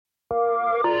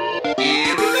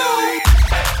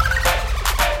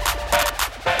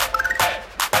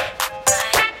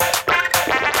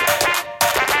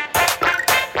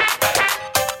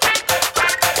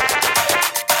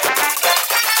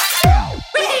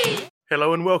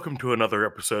Hello and welcome to another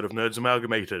episode of Nerds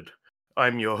Amalgamated.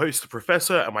 I'm your host, the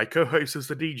Professor, and my co-host is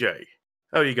the DJ.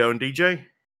 How are you going, DJ?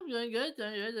 I'm doing good.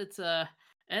 Doing good. It's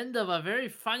end of a very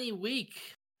funny week.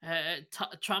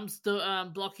 Trump's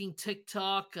blocking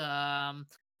TikTok.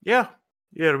 Yeah,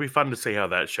 it'll be fun to see how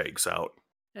that shakes out.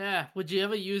 Yeah. Would you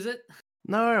ever use it?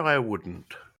 No, I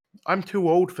wouldn't. I'm too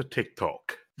old for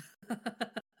TikTok.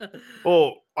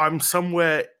 Or I'm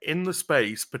somewhere in the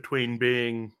space between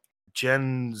being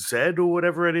Gen Z or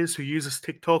whatever it is who uses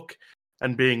TikTok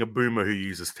and being a boomer who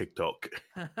uses TikTok.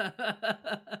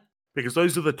 Because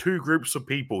those are the two groups of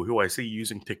people who I see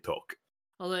using TikTok.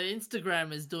 Although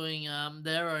Instagram is doing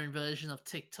their own version of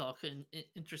TikTok, and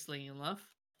interestingly enough.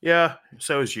 Yeah,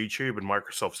 so is YouTube and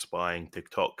Microsoft's buying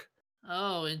TikTok.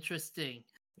 Oh, interesting.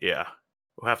 Yeah,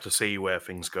 we'll have to see where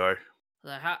things go.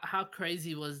 How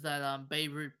crazy was that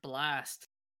Beirut blast?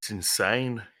 It's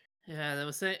insane. Yeah, they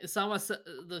were saying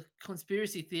the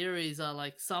conspiracy theories are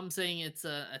like some saying it's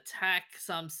an attack,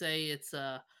 some say it's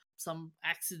some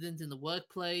accident in the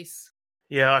workplace.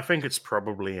 Yeah, I think it's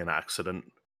probably an accident.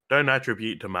 Don't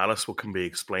attribute to malice what can be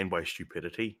explained by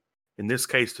stupidity. In this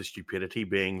case, the stupidity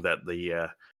being that the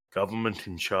government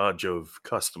in charge of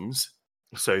customs,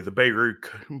 so the Beirut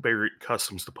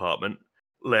Customs Department,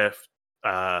 left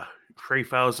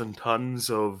 3,000 tons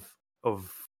of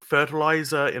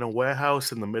fertilizer in a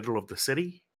warehouse in the middle of the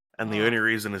city. And the only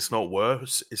reason it's not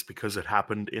worse is because it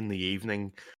happened in the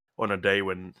evening on a day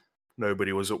when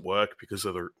nobody was at work because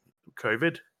of the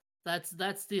COVID.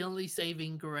 That's the only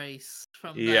saving grace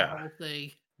from that Yeah. whole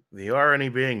thing. The irony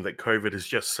being that COVID has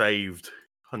just saved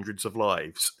hundreds of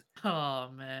lives. Oh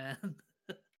man.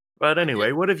 But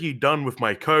anyway, what have you done with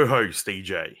my co-host,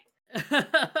 DJ?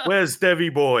 Where's Devi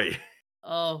Boy?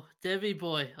 Oh, Devi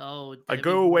Boy. Oh, I Devi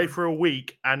go away Boy. for a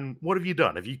week, and what have you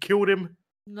done? Have you killed him?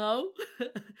 No,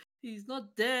 he's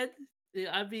not dead.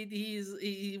 I mean,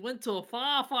 he went to a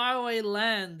far, far away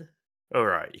land.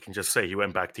 Alright, you can just say he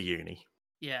went back to uni.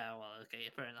 Yeah, well,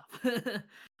 okay, fair enough.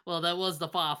 Well, that was the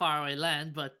far, far away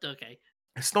land, but okay.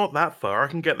 It's not that far, I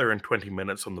can get there in 20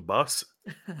 minutes on the bus.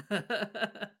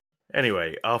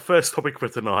 Anyway, our first topic for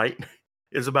tonight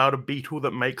is about a beetle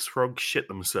that makes frogs shit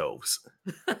themselves.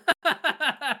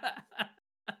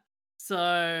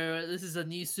 So, this is a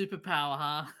new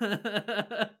superpower,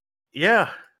 huh?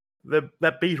 Yeah,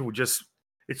 that beetle just...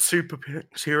 Its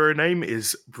superhero name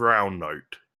is Brown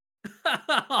Note.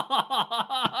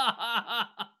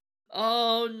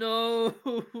 Oh no!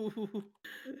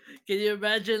 Can you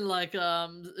imagine, like,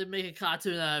 make a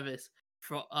cartoon out of this?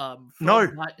 No!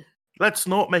 Frog bite- Let's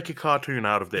not make a cartoon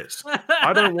out of this.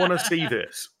 I don't want to see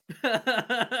this.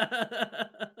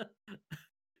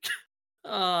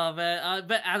 Oh man, I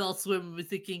bet Adult Swim will be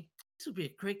thinking this would be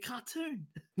a great cartoon.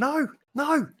 No!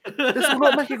 This will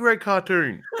not make a great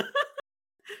cartoon.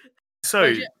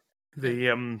 So, But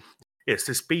yeah.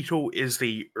 this beetle is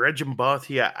the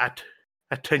Regimbatia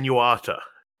attenuata,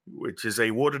 which is a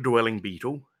water-dwelling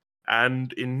beetle,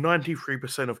 and in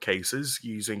 93% of cases,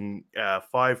 using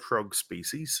 5 frog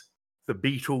species, the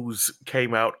beetles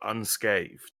came out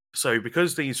unscathed. So,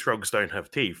 because these frogs don't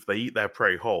have teeth, they eat their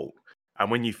prey whole, and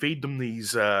when you feed them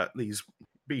these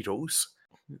beetles,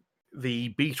 the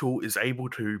beetle is able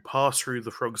to pass through the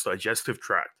frog's digestive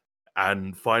tract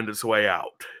and find its way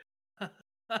out.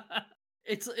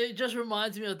 It just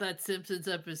reminds me of that Simpsons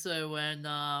episode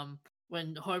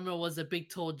when Homer was a big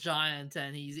tall giant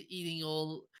and he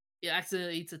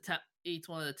accidentally eats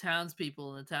one of the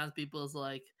townspeople, and the townspeople is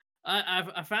like,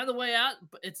 I found a way out,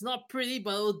 but it's not pretty,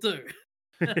 but it'll do.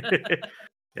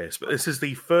 Yes, but this is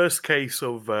the first case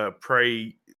of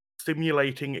prey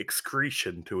stimulating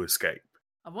excretion to escape.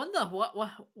 I wonder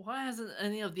why hasn't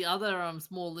any of the other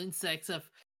small insects have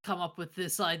come up with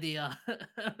this idea?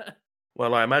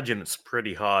 Well, I imagine it's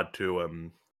pretty hard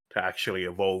to actually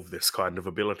evolve this kind of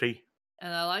ability.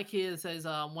 And I like here it says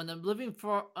when the living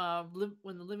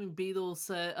beetle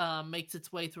makes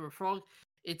its way through a frog,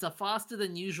 it's a faster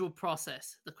than usual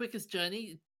process. The quickest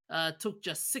journey took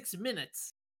just 6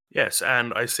 minutes. Yes,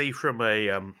 and I see from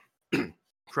a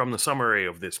from the summary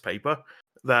of this paper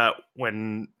that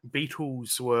when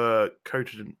beetles were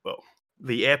coated in, well,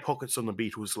 the air pockets on the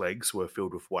beetles' legs were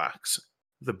filled with wax.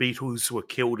 The beetles were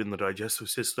killed in the digestive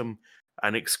system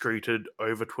and excreted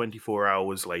over 24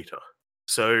 hours later.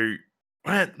 So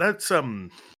that's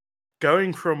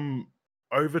going from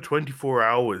over 24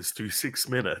 hours to 6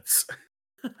 minutes.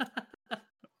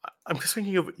 I'm just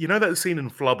thinking of, you know that scene in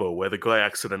Flubber where the guy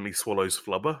accidentally swallows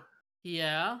Flubber?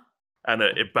 Yeah. And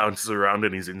it bounces around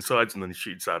in his insides and then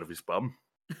shoots out of his bum?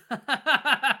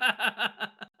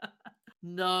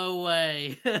 No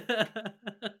way.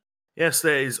 Yes,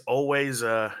 there is always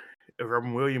a a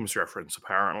Robin Williams reference,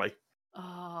 apparently.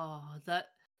 Oh,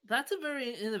 that's a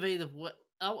very innovative way.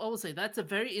 I would say that's a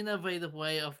very innovative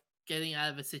way of getting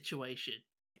out of a situation.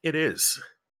 It is.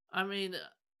 I mean,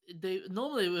 they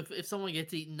normally if someone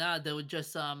gets eaten out, they would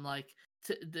just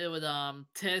they would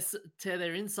tear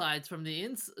their insides from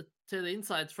the tear the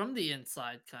insides from the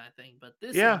inside kind of thing. But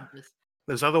this Yeah, one just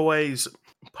there's other ways.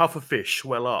 Pufferfish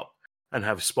swell up and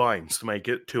have spines to make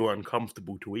it too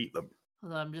uncomfortable to eat them.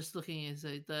 hold on, I'm just looking at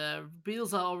it. The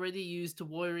beetles are already used to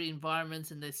watery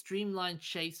environments, and their streamlined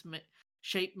shape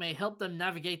may help them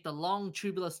navigate the long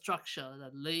tubular structure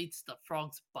that leads to the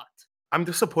frog's butt. I'm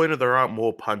disappointed there aren't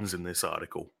more puns in this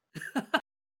article.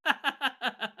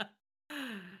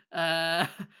 uh,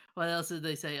 what else did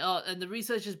they say? Oh, and the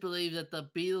researchers believe that the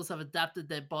beetles have adapted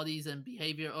their bodies and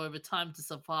behavior over time to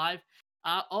survive.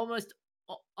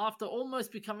 After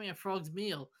almost becoming a frog's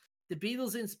meal, the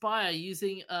beetles respire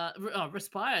using a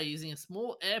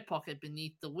small air pocket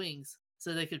beneath the wings,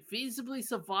 so they could feasibly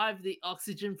survive the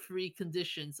oxygen-free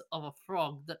conditions of a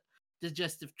frog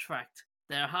digestive tract.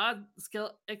 Their hard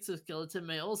exoskeleton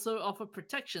may also offer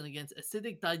protection against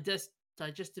acidic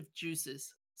digestive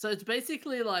juices. So it's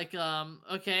basically like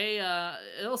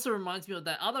it also reminds me of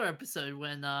that other episode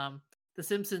when the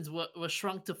Simpsons were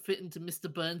shrunk to fit into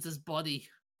Mr. Burns' body.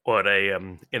 What a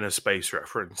inner space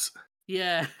reference.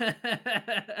 Yeah.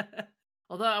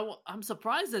 Although I'm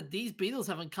surprised that these beetles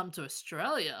haven't come to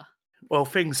Australia. Well,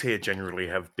 things here generally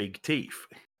have big teeth.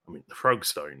 I mean, the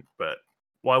frogs don't, but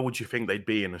why would you think they'd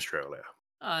be in Australia?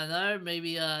 I don't know.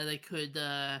 Maybe they could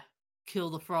kill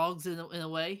the frogs in a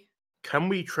way. Can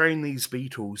we train these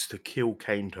beetles to kill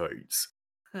cane toads?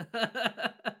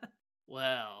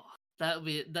 Well, that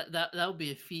would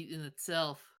be a feat in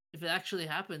itself. If it actually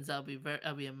happens, that'll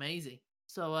be amazing.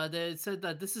 So they said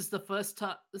that this is the first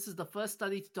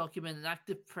study to document an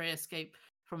active prey escape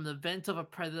from the vent of a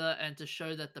predator and to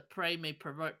show that the prey may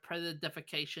provoke predator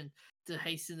defecation to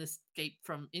hasten escape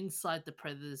from inside the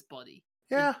predator's body.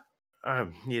 Yeah. I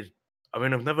mean,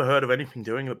 I've never heard of anything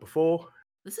doing it before.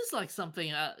 This is like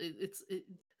something. This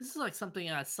is like something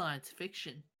out of science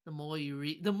fiction. The more you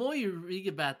read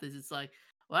about this, it's like,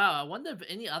 wow. I wonder if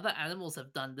any other animals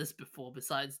have done this before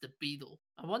besides the beetle.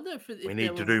 I wonder if We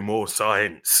need to do more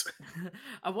science.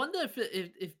 I wonder if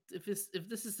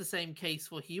this is the same case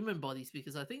for human bodies,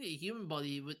 because I think the human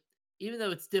body would, even though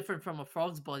it's different from a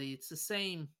frog's body, it's the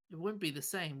same. It wouldn't be the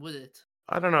same, would it?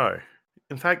 I don't know.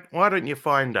 In fact, why don't you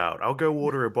find out? I'll go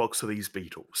order a box of these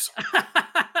beetles.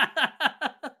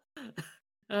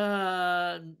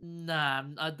 Nah,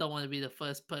 I don't want to be the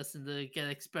first person to get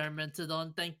experimented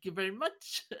on. Thank you very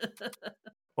much.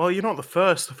 Well, you're not the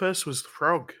first. The first was the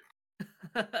frog.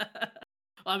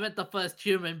 I meant the first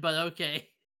human, but okay.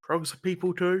 Frogs are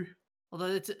people too.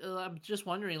 Although I'm just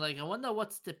wondering, like, I wonder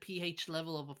what's the pH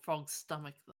level of a frog's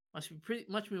stomach. Must be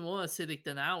much more acidic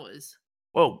than ours.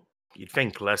 Well, you'd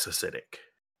think less acidic,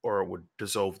 or it would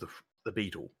dissolve the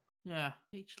beetle. Yeah,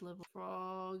 pH level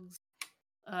frogs.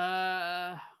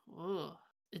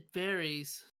 It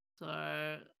varies.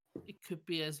 So it could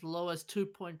be as low as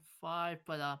 2.5,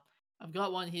 but I've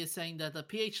got one here saying that the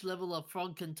pH level of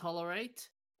frog can tolerate.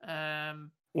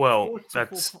 Well,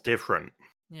 that's different.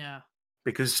 Yeah.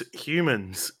 Because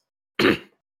humans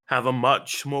have a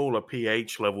much smaller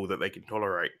pH level that they can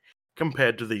tolerate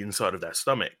compared to the inside of their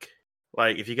stomach.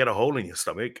 Like, if you get a hole in your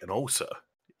stomach, an ulcer,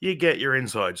 you get your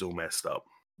insides all messed up.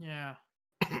 Yeah.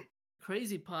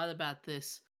 Crazy part about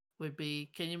this would be,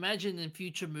 can you imagine in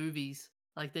future movies,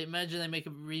 like they make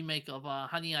a remake of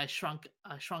Honey, I Shrunk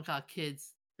Our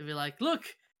Kids. They'd be like, look,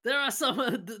 there are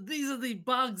some. These are the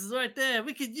bugs right there.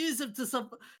 We could use them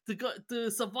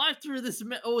to survive through this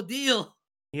ordeal.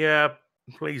 Yeah,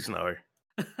 please no.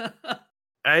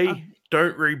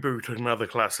 Don't reboot another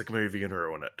classic movie and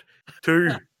ruin it.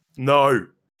 2, no.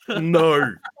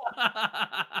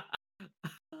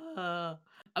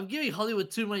 I'm giving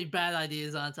Hollywood too many bad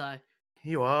ideas, aren't I?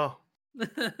 You are.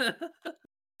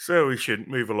 So we should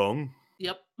move along.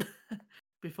 Yep.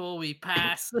 Before we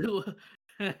pass.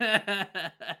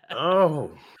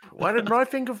 Oh, why didn't I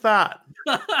think of that?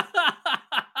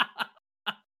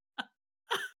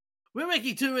 We're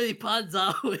making too many puns,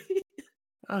 aren't we?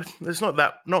 There's not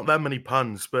that many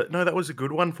puns, but no, that was a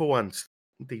good one for once,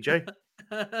 DJ.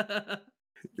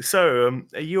 So,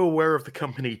 are you aware of the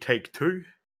company Take-Two?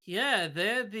 Yeah,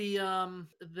 they're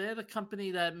the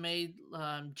company that made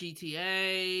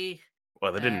GTA.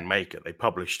 Well, they didn't make it; they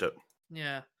published it.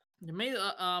 Yeah, they made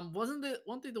weren't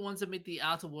they the ones that made the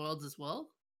Outer Worlds as well?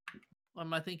 Or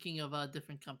am I thinking of a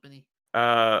different company?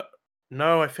 No,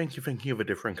 I think you're thinking of a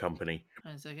different company.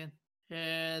 Wait a second.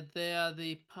 Yeah, they are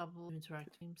the public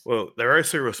interactive teams. Well, they're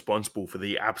also responsible for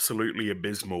the absolutely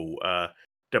abysmal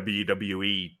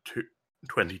WWE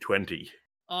 2020.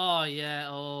 Oh yeah.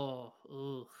 Oh,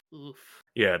 oof, oof.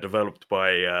 Yeah, developed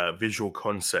by Visual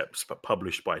Concepts but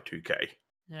published by 2K.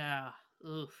 Yeah,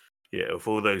 oof. Yeah, with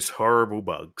all those horrible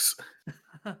bugs.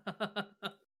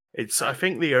 It's, I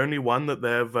think, the only one that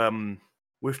they've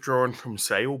withdrawn from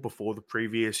sale before the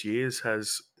previous years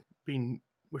has been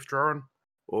withdrawn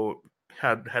or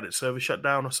had its server shut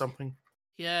down or something.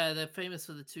 Yeah, they're famous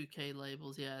for the 2K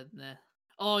labels. Yeah,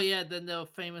 oh yeah, then they're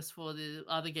famous for the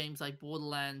other games like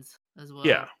Borderlands as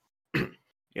Yeah. well.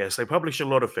 Yes, they publish a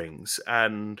lot of things,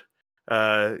 and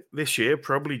this year,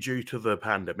 probably due to the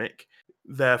pandemic,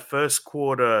 their first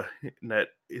quarter net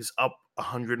is up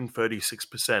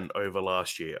 136% over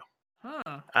last year,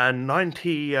 Huh. and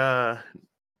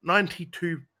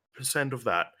 92% of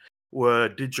that were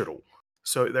digital.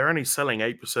 So they're only selling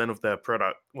 8% of their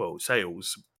product, well,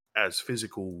 sales as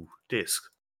physical discs.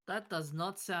 That does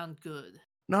not sound good.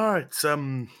 No, it's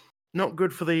not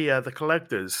good for the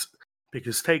collectors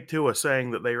because Take Two are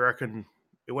saying that they reckon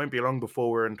it won't be long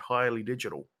before we're entirely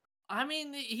digital. I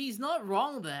mean, he's not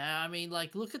wrong there. I mean,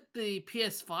 like, look at the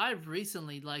PS5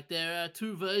 recently. Like, there are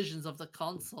two versions of the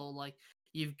console. Like,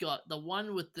 you've got the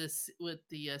one with the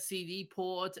CD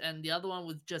port, and the other one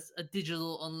with just a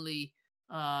digital only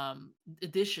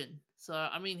edition. So,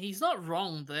 I mean, he's not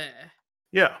wrong there.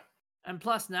 Yeah, And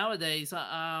plus, nowadays,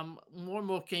 more and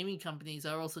more gaming companies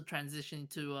are also transitioning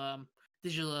to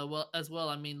digital as well.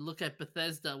 I mean, look at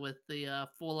Bethesda with the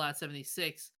Fallout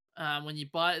 76. When you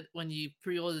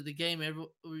pre-ordered the game, we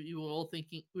were all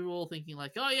thinking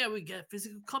like, oh yeah, we get a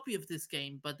physical copy of this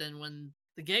game. But then when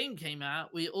the game came out,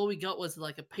 all we got was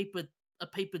like a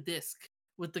paper disc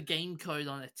with the game code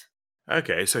on it.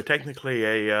 okay, so technically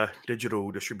a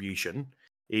digital distribution,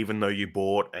 even though you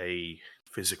bought a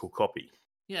physical copy.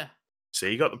 Yeah. So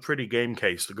you got the pretty game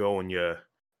case to go on your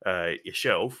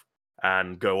shelf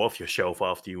and go off your shelf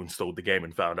after you installed the game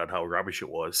and found out how rubbish it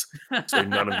was. So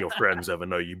none of your friends ever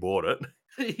know you bought it.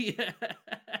 Yeah.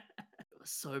 It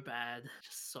was so bad,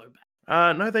 just so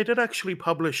bad. No, they did actually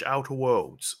publish Outer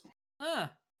Worlds,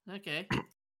 Ah, okay.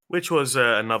 which was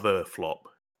another flop.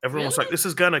 Everyone was like, Really? "This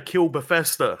is gonna kill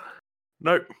Bethesda."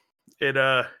 Nope. It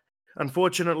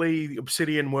unfortunately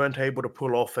Obsidian weren't able to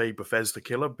pull off a Bethesda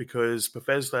killer because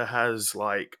Bethesda has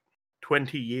like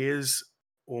 20 years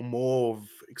or more of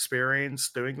experience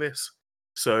doing this.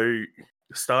 So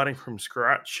starting from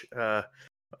scratch, I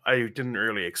didn't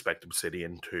really expect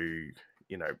Obsidian to,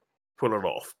 pull it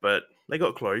off, but they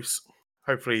got close.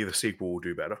 Hopefully the sequel will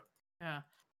do better. Yeah.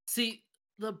 See,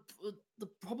 the the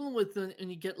problem with when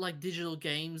you get like digital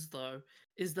games though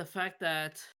is the fact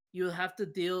that you have to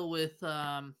deal with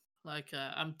when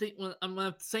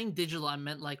I'm saying digital, I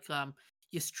meant like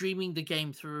you're streaming the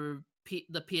game through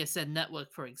the PSN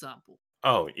network, for example,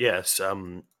 Oh, yes.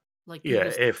 like Yeah,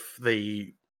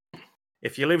 Google.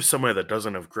 if you live somewhere that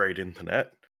doesn't have great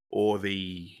internet, or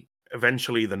the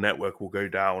eventually the network will go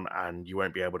down and you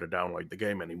won't be able to download the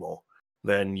game anymore,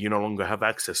 then you no longer have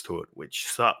access to it, which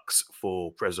sucks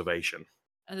for preservation.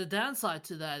 And the downside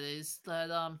to that is that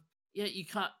yeah, you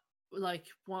can't like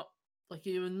what like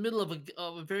you're in the middle of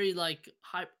a very like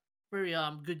hype very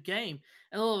good game,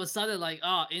 and all of a sudden like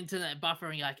internet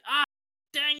buffering, like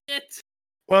dang it.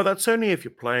 Well, that's only if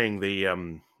you're playing the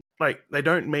like they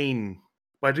don't mean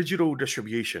by digital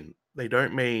distribution, they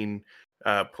don't mean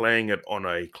playing it on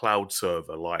a cloud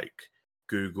server like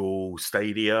Google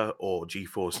Stadia or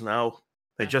GeForce Now.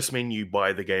 They Okay. just mean you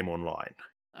buy the game online.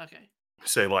 Okay.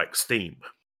 So like Steam.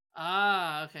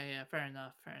 Okay, yeah, fair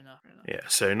enough. Yeah,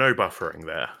 so no buffering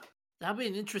there. That'd be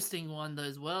an interesting one though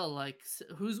as well. Like,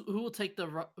 who will take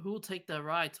who will take the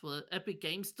rights? Will it Epic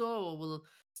Game Store or will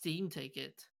Steam take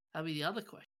it? That'd be the other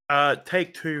question.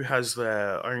 Take Two has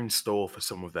their own store for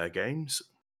some of their games.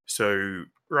 So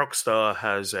Rockstar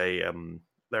has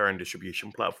their own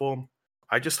distribution platform.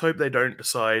 I just hope they don't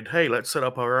decide, hey, let's set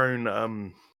up our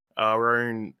own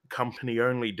company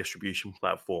only distribution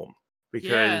platform. Yeah,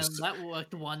 Because that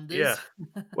worked wonders. yeah,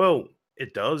 well,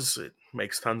 it does. It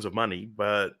makes tons of money,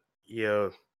 but yeah,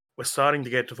 we're starting to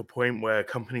get to the point where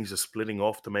companies are splitting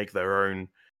off to make their own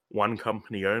one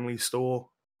company only store,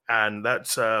 and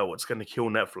that's what's going to kill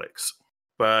Netflix.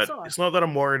 But So it's not that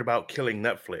I'm worried about killing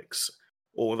Netflix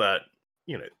or that,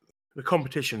 you know, the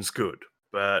competition's good.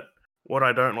 But what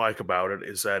I don't like about it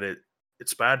is that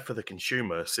it's bad for the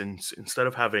consumer since instead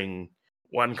of having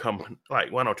one company,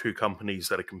 like one or two companies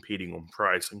that are competing on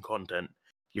price and content,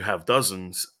 you have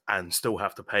dozens and still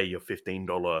have to pay your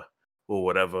 $15 or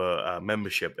whatever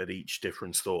membership at each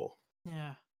different store.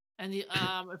 yeah, And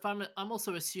if I'm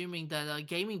also assuming that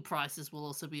gaming prices will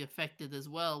also be affected as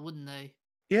well, wouldn't they?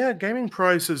 Yeah, gaming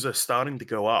prices are starting to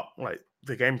go up. Like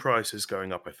the game price is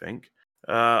going up, I think.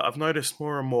 I've noticed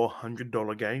more and more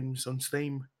 $100 games on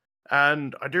Steam.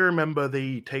 And I do remember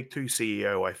the Take Two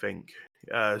CEO, I think,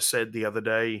 said the other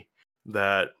day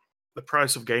that the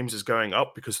price of games is going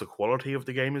up because the quality of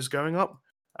the game is going up.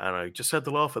 And I just had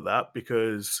to laugh at that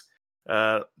because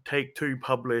Take Two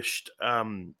published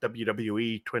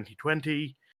WWE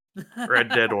 2020. Red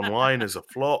Dead Online is a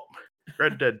flop.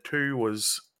 Red Dead 2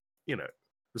 was, you know,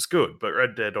 was good, but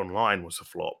Red Dead Online was a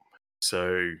flop.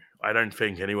 So I don't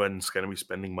think anyone's going to be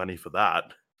spending money for that.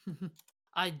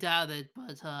 I doubt it,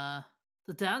 but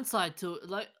the downside to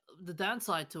the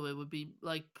downside to it would be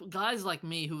like guys like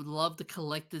me who love the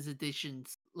collector's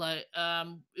editions. Like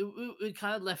we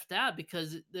kind of left out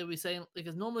because they were saying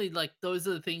because normally like those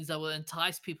are the things that will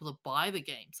entice people to buy the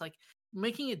games. Like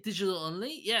making it digital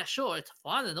only, yeah, sure, it's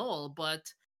fun and all,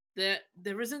 but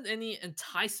there isn't any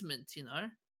enticement,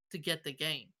 to get the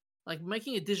game. Like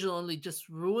making it digital only just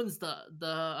ruins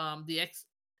the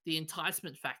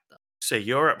enticement factor. So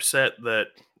you're upset that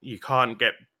you can't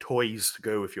get toys to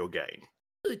go with your game.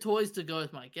 Really toys to go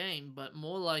with my game, but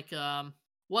more like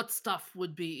what stuff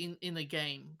would be in a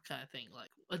game kind of thing,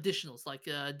 like additionals, like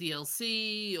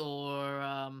DLC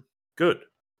or Good.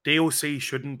 DLC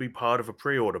shouldn't be part of a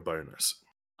pre-order bonus.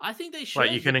 I think they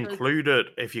Like you should can because include it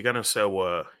if you're going to sell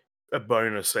a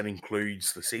bonus that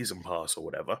includes the season pass or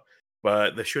whatever,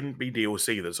 but there shouldn't be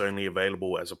DLC that's only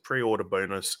available as a pre-order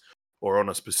bonus or on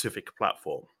a specific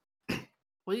platform.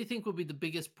 what do you think would be the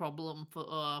biggest problem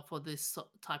for this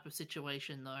type of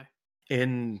situation though?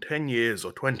 In 10 years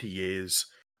or 20 years,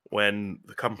 when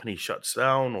the company shuts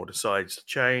down or decides to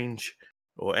change,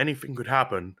 or anything could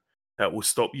happen that will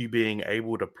stop you being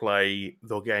able to play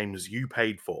the games you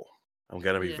paid for. I'm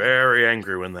going to be Yeah, very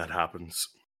angry when that happens.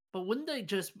 but wouldn't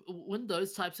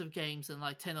those types of games in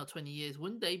like 10 or 20 years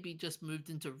wouldn't they be just moved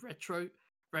into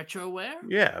retroware?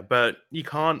 Yeah, but you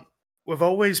can't. We've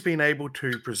always been able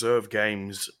to preserve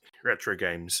games, retro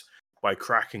games, by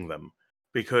cracking them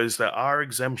because there are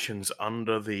exemptions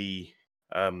under the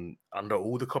under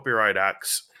all the copyright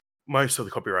acts, most of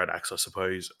the copyright acts, I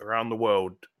suppose, around the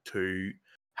world to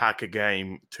hack a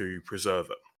game to preserve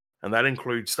it, and that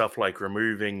includes stuff like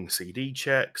removing CD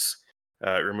checks,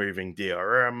 removing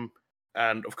DRM,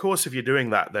 and of course, if you're doing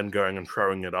that, then going and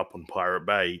throwing it up on Pirate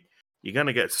Bay, you're going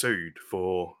to get sued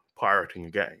for pirating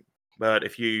a game. But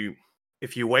if you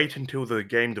wait until the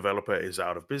game developer is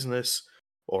out of business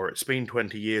or it's been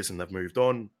 20 years and they've moved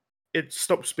on, it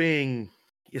stops being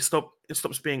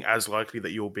as likely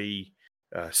that you'll be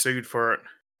sued for it.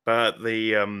 But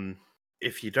the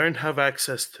if you don't have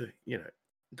access to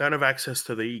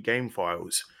the game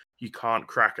files, you can't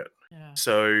crack it. Yeah.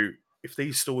 So if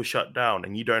these stores shut down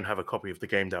and you don't have a copy of the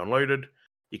game downloaded,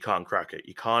 you can't crack it.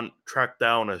 You can't track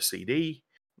down a CD.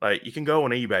 Like you can go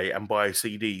on eBay and buy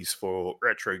CDs for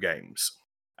retro games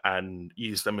and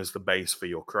use them as the base for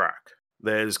your crack.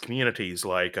 There's communities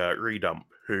like Redump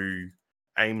who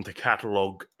aim to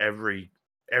catalog every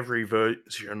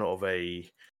version of a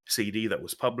CD that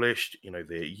was published. You know,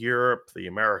 the Europe, the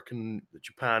American, the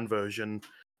Japan version,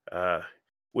 uh,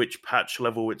 which patch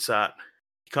level it's at.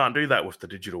 You can't do that with the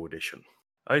digital edition.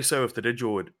 Also, with the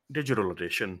digital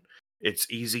edition, it's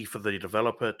easy for the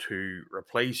developer to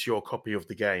replace your copy of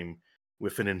the game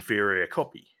with an inferior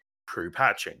copy through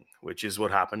patching, which is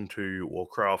what happened to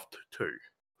Warcraft 2.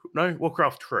 No,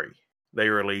 Warcraft 3. They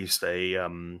released a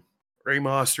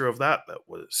remaster of that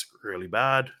was really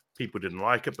bad. People didn't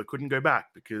like it but couldn't go back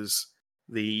because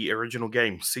the original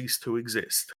game ceased to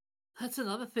exist. That's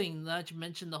another thing that you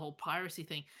mentioned, the whole piracy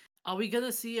thing. Are we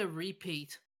gonna see a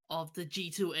repeat of the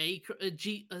G2A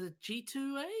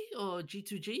or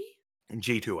G2G?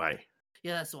 G2A.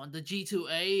 Yeah, that's the one. The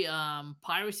G2A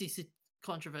piracy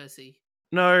controversy.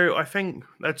 No, I think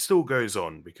that still goes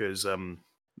on because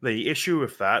the issue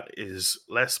with that is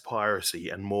less piracy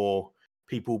and more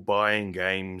people buying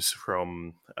games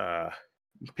from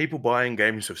people buying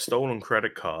games with stolen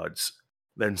credit cards,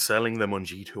 then selling them on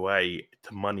G2A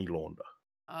to money launder.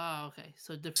 Ah, okay.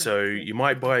 So different. So So you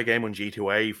might different. buy a game on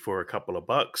G2A for a couple of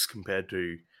bucks compared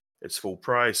to its full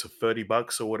price of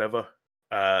 $30 or whatever.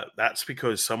 That's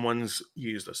because someone's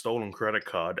used a stolen credit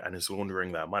card and is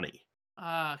laundering their money.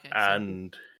 Ah, okay. So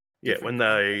And yeah, different when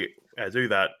concept. they do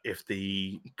that, if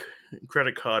the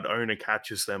credit card owner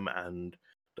catches them and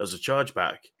does a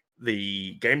chargeback,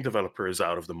 the game developer is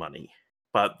out of the money,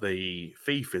 but the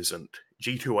thief isn't.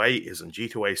 G2A isn't.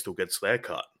 G2A still gets their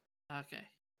cut. Okay.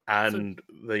 So And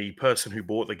the person who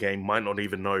bought the game might not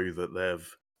even know that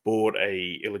they've bought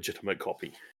a illegitimate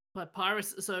copy. But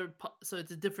piracy, so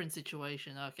it's a different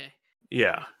situation. Okay,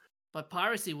 Yeah, but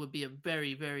piracy would be a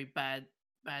very very bad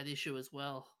issue as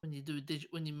well when you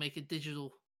when you make it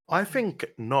digital. I think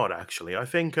not actually. I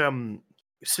think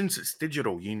since it's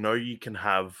digital, you can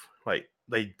have like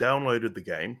they downloaded the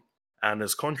game, and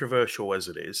as controversial as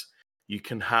it is, you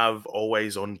can have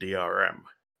always on DRM,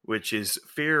 which is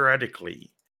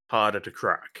theoretically harder to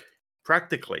crack.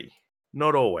 Practically,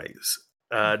 not always.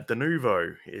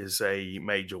 Denuvo is a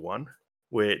major one,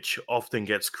 which often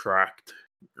gets cracked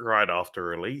right after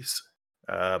release.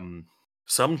 Um,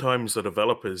 Sometimes the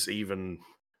developers even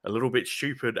a little bit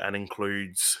stupid and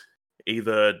includes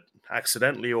either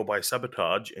accidentally or by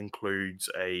sabotage includes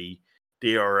a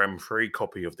DRM free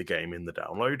copy of the game in the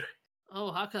download.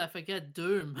 Oh, how could I forget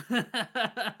Doom?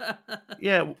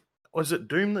 Yeah, was it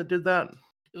Doom that did that?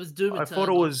 It was Doom I thought it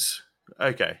Eternal. was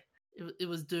okay. It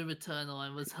was Doom Eternal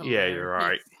and was Yeah, you're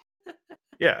right. hilarious.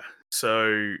 Yeah,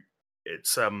 so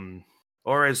it's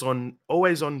always on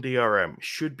DRM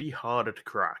should be harder to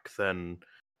crack than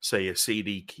say a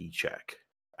CD key check.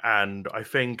 And I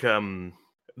think then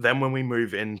when we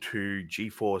move into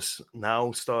GeForce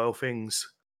Now style things,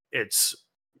 it's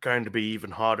going to be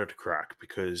even harder to crack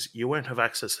because you won't have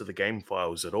access to the game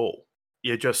files at all.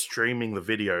 You're just streaming the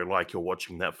video like you're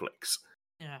watching Netflix.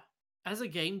 Yeah. As a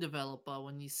game developer,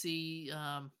 when you see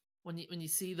when you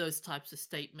see those types of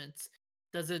statements,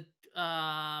 does it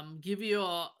give you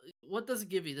what does it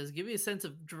give you? Does it give you a sense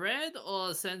of dread or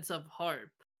a sense of hope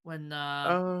when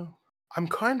Uh, I'm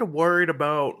kind of worried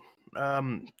about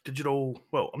digital.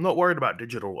 Well, I'm not worried about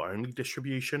digital only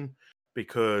distribution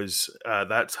because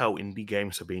that's how indie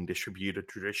games have been distributed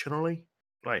traditionally.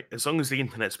 Like, as long as the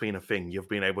internet's been a thing, you've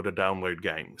been able to download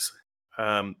games.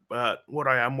 But what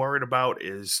I am worried about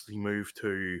is the move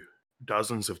to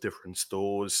dozens of different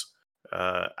stores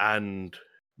and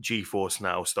GeForce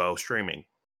Now style streaming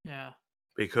yeah.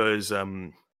 because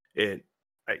it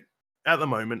I, at the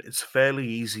moment it's fairly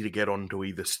easy to get onto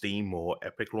either Steam or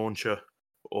Epic Launcher,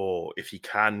 or if you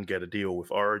can get a deal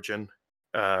with Origin.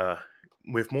 Uh,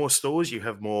 with more stores, you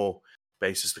have more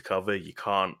bases to cover. You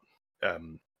can't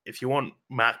if you want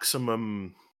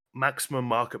maximum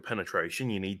market penetration,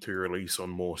 you need to release on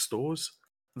more stores.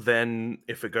 Then,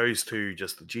 if it goes to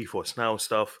just the GeForce Now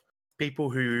stuff, people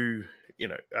who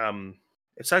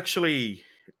it's actually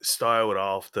styled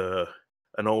after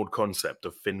an old concept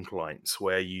of thin clients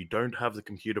where you don't have the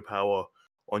computer power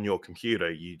on your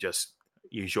computer, you just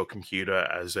use your computer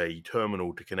as a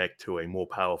terminal to connect to a more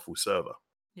powerful server.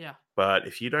 Yeah. But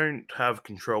if you don't have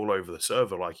control over the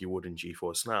server like you would in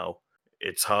GeForce Now,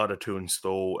 it's harder to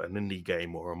install an indie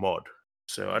game or a mod.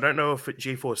 So I don't know if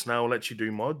GeForce Now lets you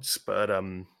do mods, but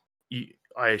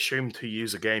I assume to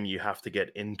use a game you have to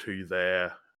get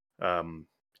um,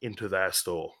 into their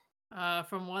store.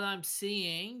 From what I'm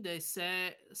seeing, they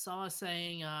say some are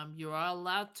saying you are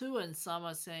allowed to, and some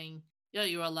are saying yeah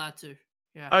you are allowed to.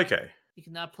 Yeah, Okay. you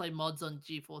can now play mods on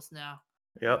GeForce Now.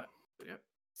 Yep. Yep.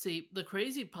 See, the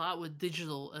crazy part with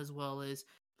digital as well is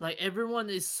like everyone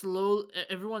is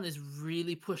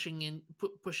really pushing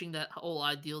that whole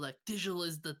ideal that digital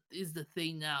is the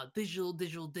thing now. Digital.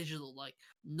 Like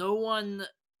no one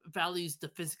values the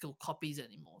physical copies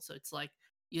anymore. So it's like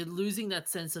you're losing that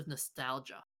sense of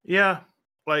nostalgia. Yeah.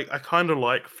 Like I kind of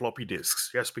like floppy disks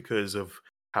just because of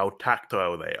how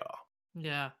tactile they are.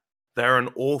 Yeah. They're an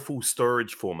awful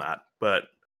storage format, but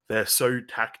they're so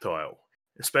tactile.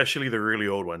 Especially the really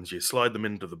old ones. You slide them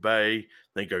into the bay,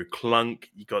 they go clunk.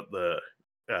 You got the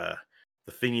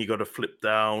thing you got to flip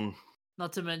down.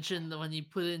 Not to mention that when you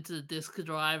put it into the disk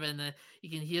drive and you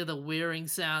can hear the whirring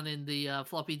sound in the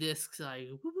floppy disks, like,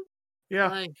 whoop, whoop. Yeah,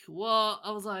 Like, well,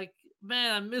 I was like,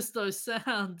 man, I miss those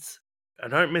sounds. I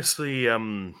don't miss the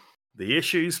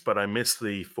issues, but I miss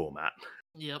the format.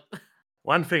 Yep.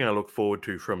 One thing I look forward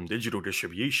to from digital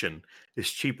distribution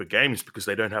is cheaper games because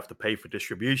they don't have to pay for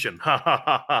distribution. Ha ha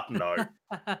ha ha! No,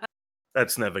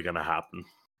 that's never gonna happen.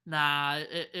 Nah,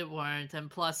 it won't. And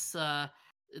plus, the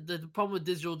problem with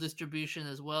digital distribution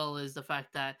as well is the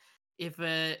fact that if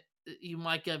you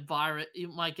might get you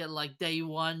might get like day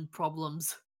one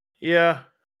problems. Yeah,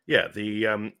 yeah.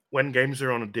 The when games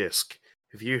are on a disc,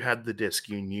 if you had the disc,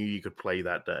 you knew you could play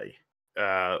that day.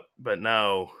 But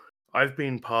now I've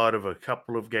been part of a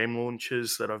couple of game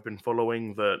launches that I've been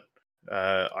following that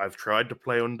I've tried to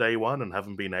play on day one and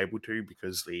haven't been able to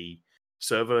because the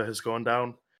server has gone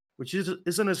down, which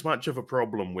isn't as much of a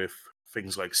problem with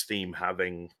things like Steam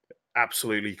having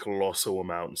absolutely colossal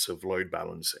amounts of load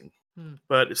balancing, Hmm.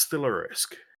 but it's still a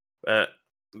risk. But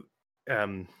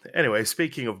anyway,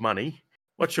 speaking of money,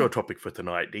 what's your topic for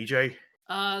tonight, DJ?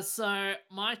 So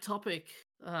my topic,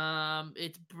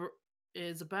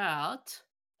 is about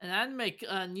an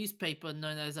anime newspaper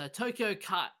known as Tokyo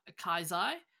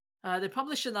Kaizai. They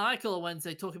published an article on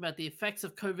Wednesday talking about the effects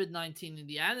of COVID-19 in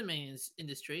the anime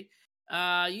industry,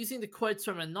 using the quotes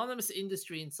from an anonymous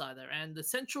industry insider. And the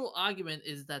central argument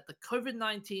is that the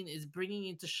COVID-19 is bringing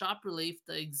into sharp relief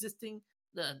the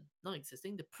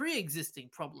pre-existing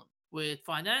problem with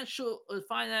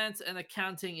finance and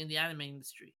accounting in the anime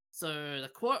industry. So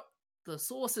the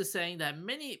source is saying that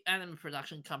many anime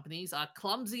production companies are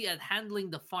clumsy at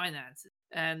handling the finances.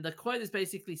 And the quote is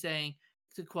basically saying,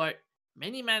 to quote,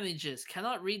 many managers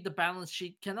cannot read the balance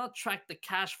sheet, cannot track the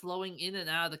cash flowing in and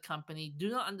out of the company, do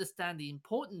not understand the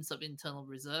importance of internal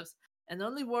reserves, and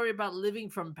only worry about living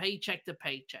from paycheck to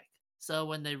paycheck. So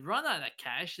when they run out of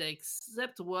cash, they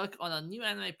accept work on a new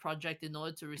anime project in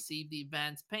order to receive the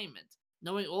advance payment,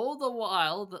 knowing all the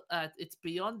while that it's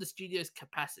beyond the studio's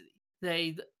capacity.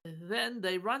 They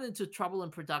run into trouble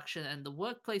in production and the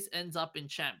workplace ends up in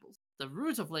shambles. The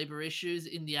root of labor issues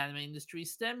in the anime industry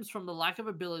stems from the lack of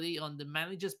ability on the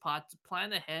manager's part to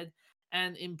plan ahead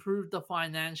and improve the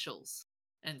financials.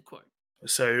 End quote.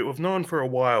 So we've known for a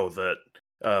while that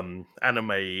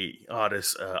anime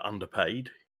artists are underpaid.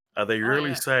 Are they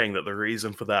really saying that the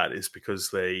reason for that is because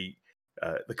the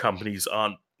companies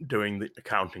aren't doing the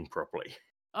accounting properly?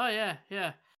 Oh yeah.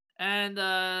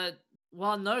 And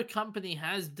while no company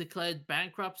has declared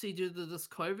bankruptcy due to this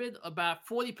COVID, about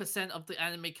 40% of the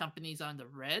anime companies are in the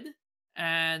red.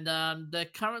 And they're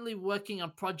currently working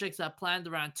on projects that planned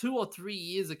around 2 or 3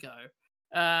 years ago.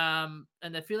 And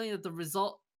they're feeling that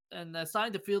they're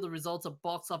starting to feel the results of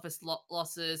box office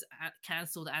losses,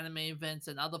 cancelled anime events,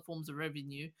 and other forms of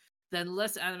revenue. Then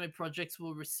less anime projects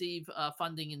will receive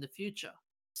funding in the future.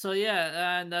 So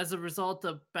yeah, and as a result,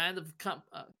 a band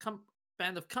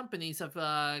of companies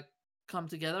have come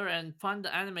together and fund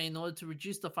the anime in order to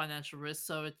reduce the financial risk.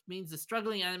 So it means the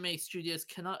struggling anime studios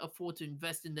cannot afford to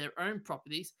invest in their own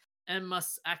properties and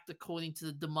must act according to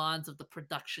the demands of the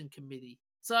production committee.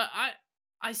 So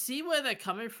I see where they're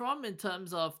coming from in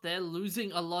terms of they're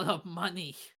losing a lot of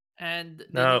money. And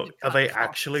now, are they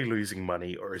actually losing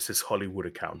money, or is this Hollywood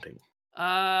accounting?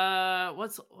 Remind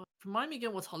me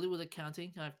again, what's Hollywood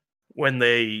accounting? When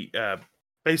they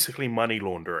basically money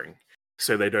laundering,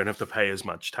 so they don't have to pay as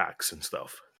much tax and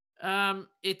stuff.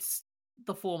 It's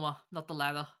the former, not the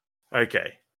latter.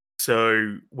 Okay,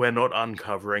 so we're not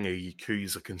uncovering a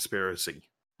Yakuza conspiracy,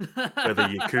 where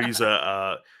the Yakuza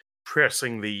are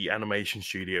pressing the animation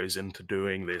studios into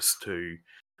doing this to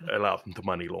allow them to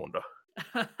money launder.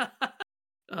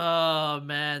 Oh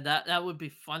man, that would be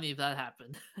funny if that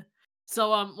happened. So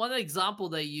one example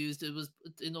they used, it was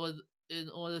in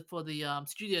order for the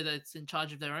studio that's in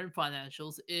charge of their own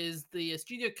financials, is the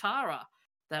Studio Kara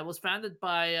that was founded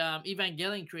by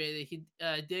Evangelion creator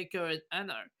Hideko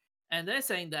Anno. And they're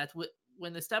saying that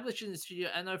when establishing the studio,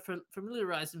 Anno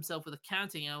familiarized himself with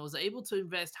accounting and was able to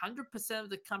invest 100% of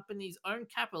the company's own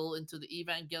capital into the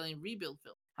Evangelion rebuild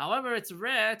film. However, it's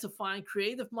rare to find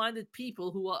creative-minded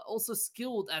people who are also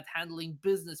skilled at handling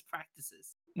business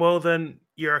practices. Well, then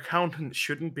your accountant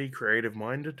shouldn't be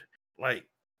creative-minded. Like,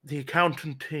 the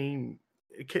accountant team,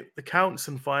 accounts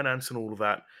and finance and all of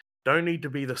that don't need to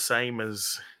be the same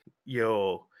as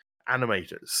your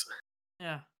animators.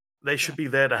 Yeah. They should be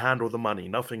there to handle the money,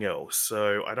 nothing else.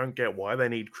 So I don't get why they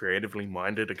need creatively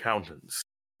minded accountants.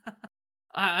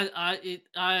 I don't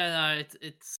know.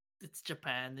 It's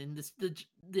Japan in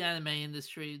the anime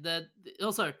industry. That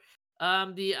also,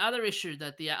 the other issue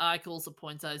that the article also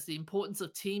points out is the importance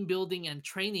of team building and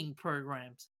training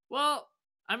programs. Well,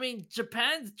 I mean,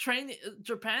 Japan's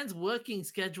working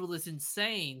schedule is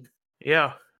insane.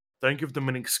 Yeah, don't give them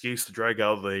an excuse to drag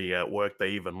out the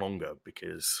workday even longer,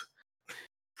 because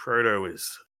Frodo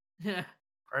is... Yeah.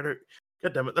 Frodo...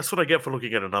 God damn it, that's what I get for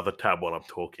looking at another tab while I'm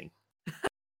talking.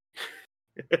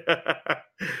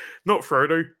 Not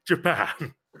Frodo,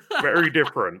 Japan. Very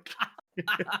different.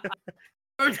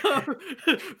 Frodo!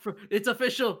 It's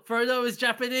official. Frodo is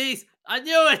Japanese. I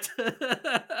knew it.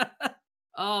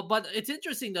 But it's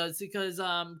interesting though, it's because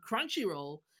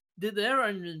Crunchyroll did their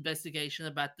own investigation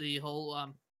about the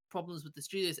whole problems with the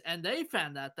studios, and they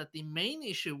found out that the main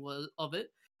issue was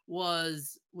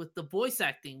with the voice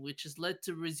acting, which has led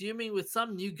to resuming with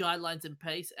some new guidelines in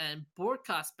place and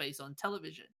broadcast space on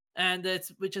television. And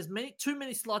which has too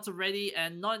many slots already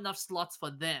and not enough slots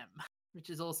for them, which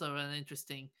is also an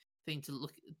interesting thing to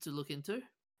look into.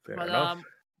 Fair enough.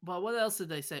 But what else did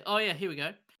they say? Oh yeah, here we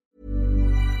go.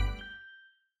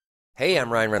 Hey,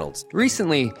 I'm Ryan Reynolds.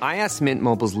 Recently, I asked Mint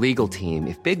Mobile's legal team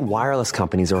if big wireless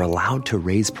companies are allowed to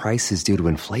raise prices due to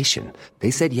inflation. They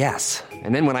said yes.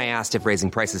 And then when I asked if raising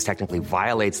prices technically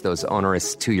violates those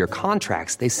onerous two-year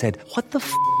contracts, they said, "What the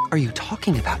f*** are you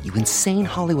talking about, you insane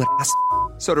Hollywood ass?"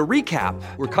 So to recap,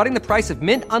 we're cutting the price of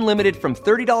Mint Unlimited from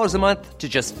 $30 a month to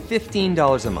just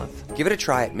 $15 a month. Give it a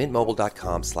try at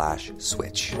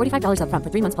mintmobile.com/switch. $45 up front for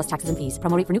 3 months plus taxes and fees.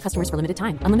 Promo rate for new customers for limited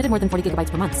time. Unlimited more than 40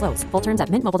 gigabytes per month. Slows full terms at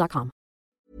mintmobile.com.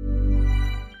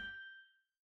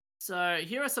 So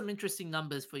here are some interesting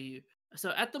numbers for you. So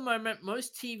at the moment,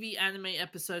 most TV anime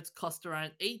episodes cost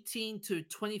around 18 to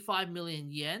 25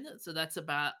 million yen. So that's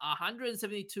about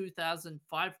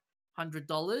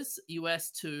 $172,500 US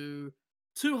to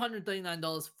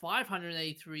 $239,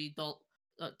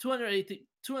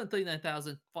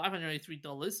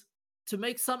 $239,583 to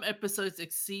make some episodes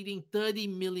exceeding 30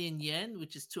 million yen,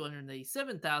 which is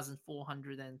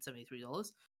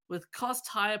 $287,473, with cost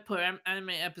higher per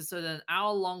anime episode than an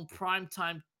hour-long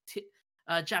primetime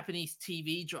Japanese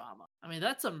TV drama. I mean,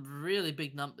 that's some really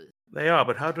big numbers. They are,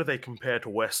 but how do they compare to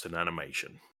Western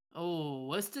animation? Oh,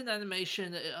 Western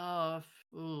animation.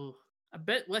 I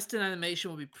bet Western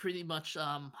animation will be pretty much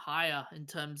higher in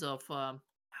terms of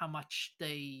how much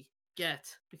they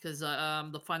get, because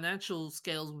the financial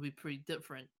scales will be pretty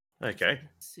different. Okay.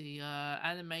 Let's see,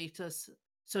 animators.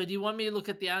 So, do you want me to look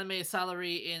at the animator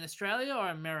salary in Australia or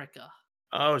America?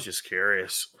 I was just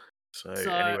curious. So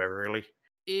anywhere really.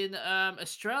 In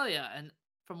Australia, and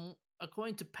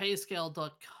according to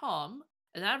payscale.com,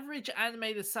 an average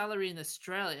animator salary in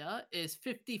Australia is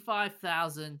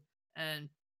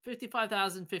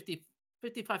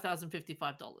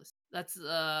 $55,055. That's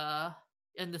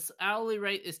and this hourly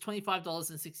rate is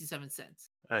 $25.67.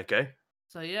 Okay.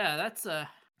 So yeah, that's a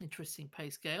interesting pay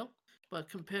scale. But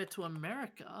compared to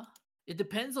America, it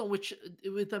depends on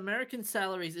with American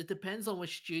salaries, it depends on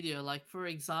which studio. Like, for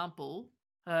example,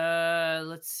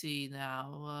 let's see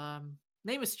now.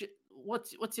 Name a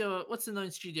what's the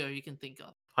known studio you can think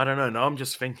of? I don't know. Now I'm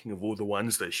just thinking of all the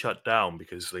ones that shut down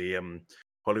because the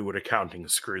Hollywood accounting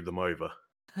screwed them over.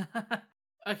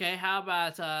 Okay, how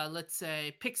about let's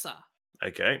say Pixar?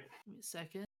 Okay. Give me a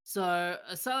second. So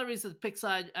salaries of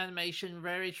Pixar animation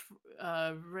range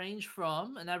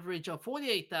from an average of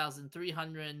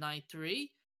 $48,393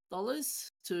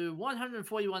 to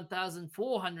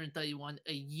 $141,431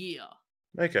 a year.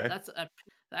 Okay. That's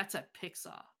at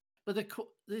Pixar. But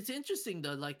it's interesting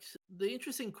though. Like, the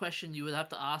interesting question you would have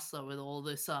to ask though with all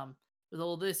this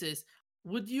is,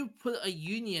 would you put a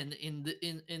union in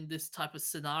this type of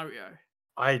scenario?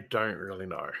 I don't really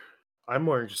know. I'm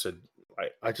more interested.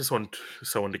 I just want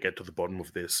someone to get to the bottom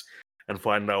of this and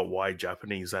find out why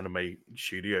Japanese anime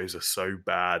studios are so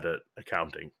bad at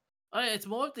accounting. It's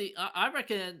more of I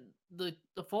reckon the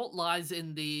fault lies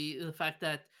in the fact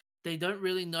that they don't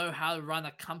really know how to run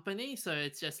a company. So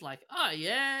it's just like, oh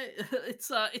yeah,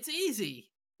 it's easy.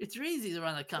 It's easy to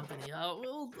run a company.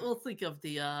 We'll think of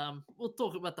we'll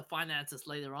talk about the finances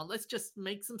later on. Let's just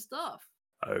make some stuff.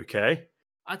 Okay.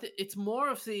 I think it's more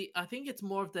of they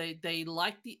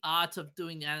like the art of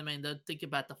doing the anime and don't think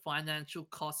about the financial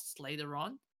costs later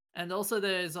on. And also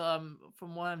there's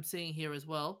from what I'm seeing here as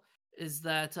well, is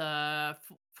that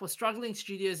for struggling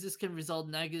studios, this can result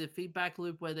in a negative feedback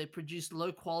loop where they produce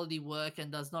low quality work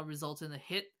and does not result in a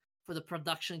hit for the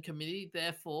production committee,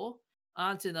 therefore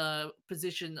aren't in a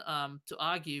position to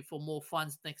argue for more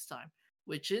funds next time,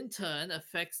 which in turn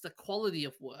affects the quality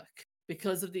of work.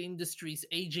 Because of the industry's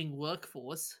aging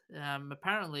workforce,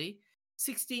 apparently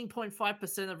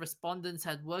 16.5% of respondents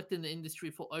had worked in the industry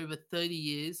for over 30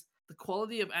 years. The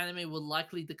quality of anime will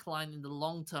likely decline in the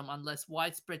long term unless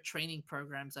widespread training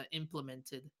programs are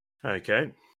implemented.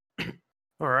 Okay.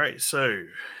 All right, so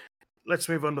let's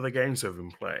move on to the games I've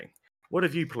been playing. What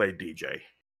have you played, DJ?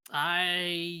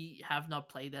 I have not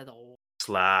played at all.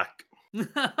 Slack.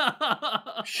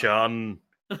 Shun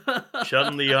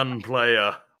the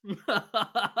unplayer.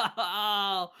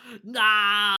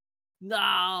 No.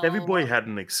 Every boy had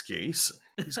an excuse.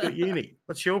 He's got uni.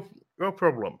 What's your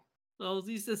problem? Oh,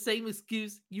 it's the same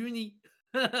excuse. Uni.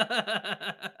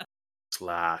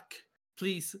 Slack.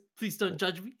 Please don't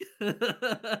judge me.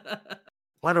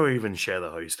 Why do I even share the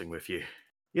hosting with you?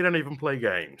 You don't even play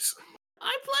games.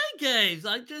 I play games.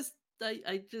 I just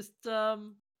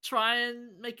try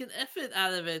and make an effort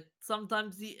out of it.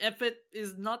 Sometimes the effort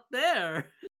is not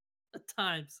there. At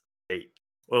times.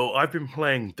 Well, I've been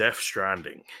playing Death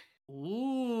Stranding.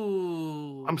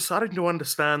 Ooh. I'm starting to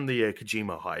understand the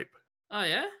Kojima hype. Oh,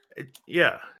 yeah?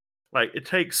 It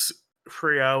takes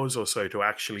 3 hours or so to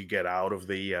actually get out of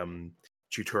the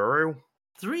tutorial.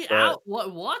 3 hours?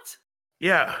 What?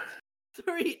 Yeah.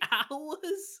 3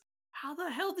 hours? How the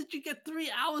hell did you get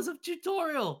 3 hours of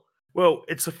tutorial? Well,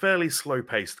 it's a fairly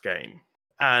slow-paced game,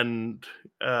 and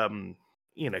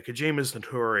Kojima's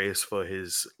notorious for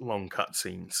his long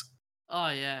cutscenes. Oh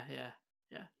yeah.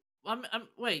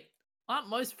 Wait, aren't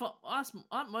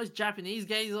most Japanese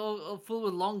games all full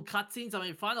with long cutscenes? I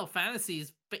mean, Final Fantasy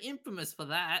is infamous for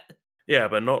that. Yeah,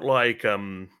 but not like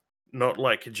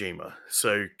Kojima.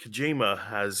 So Kojima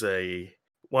has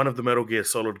one of the Metal Gear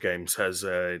Solid games has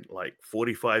a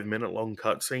 45-minute long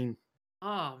cutscene.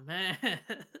 Oh man.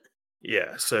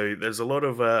 Yeah, so there's a lot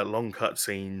of long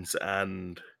cutscenes,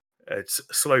 and it's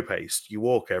slow paced. You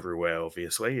walk everywhere,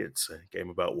 obviously. It's a game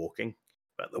about walking.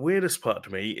 But the weirdest part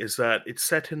to me is that it's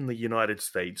set in the United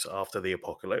States after the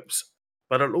apocalypse,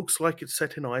 but it looks like it's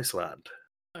set in Iceland.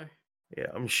 Oh.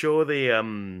 Yeah, I'm sure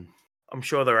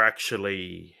they're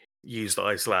actually used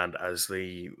Iceland as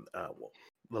the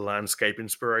landscape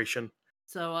inspiration.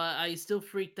 So are you still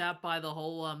freaked out by the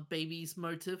whole babies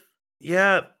motive?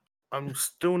 Yeah, I'm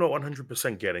still not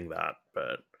 100% getting that,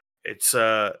 but it's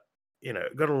got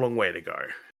a long way to go.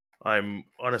 I'm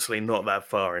honestly not that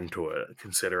far into it,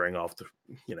 considering after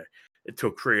it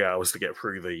took 3 hours to get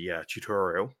through the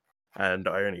tutorial, and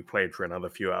I only played for another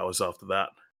few hours after that.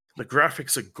 The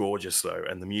graphics are gorgeous though,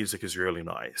 and the music is really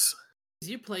nice.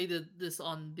 You played this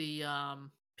on the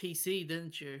PC,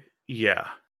 didn't you? Yeah,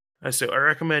 so I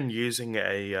recommend using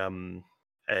an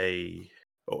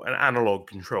analog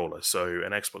controller, so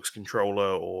an Xbox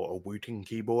controller or a Wooting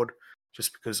keyboard,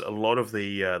 just because a lot of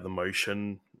the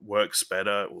motion works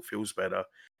better or feels better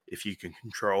if you can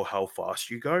control how fast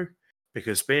you go.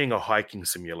 Because being a hiking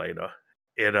simulator,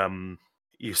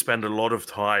 you spend a lot of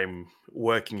time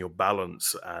working your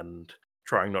balance and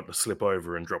trying not to slip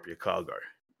over and drop your cargo,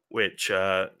 which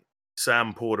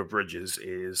Sam Porter Bridges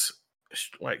is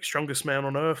strongest man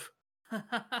on earth,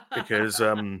 because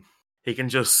he can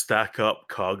just stack up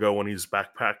cargo on his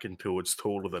backpack until it's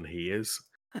taller than he is.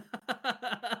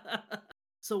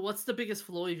 So what's the biggest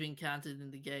flaw you've encountered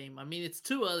in the game? I mean, it's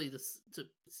too early it's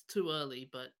too early,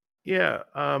 but yeah.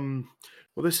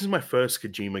 Well, this is my first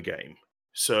Kojima game,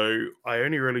 so I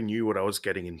only really knew what I was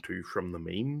getting into from the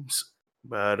memes.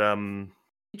 But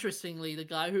interestingly, the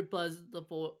guy who plays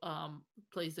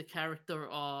the character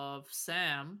of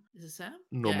Sam, is it Sam?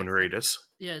 Norman Reedus.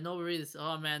 Yeah, Norman Reedus.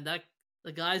 Oh man,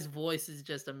 the guy's voice is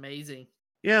just amazing.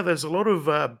 Yeah, there's a lot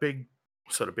of big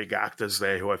actors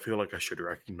there who I feel like I should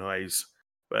recognize,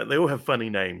 but they all have funny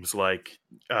names. Like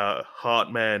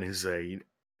Hartman is a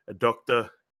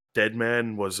doctor.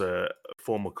 Deadman was a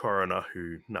former coroner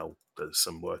who now does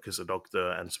some work as a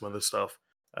doctor and some other stuff.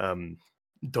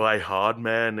 Die Hard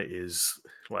Man is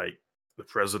like the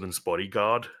president's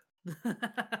bodyguard.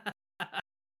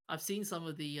 I've seen some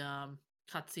of the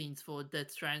cutscenes for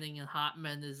Death Stranding, and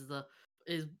Hartman is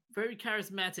very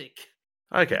charismatic.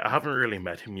 Okay, I haven't really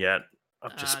met him yet.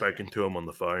 I've just spoken to him on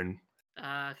the phone.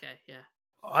 Okay, yeah.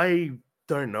 I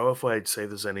don't know if I'd say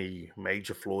there's any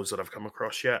major flaws that I've come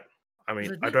across yet. I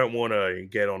mean, I don't want to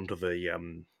get onto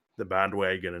the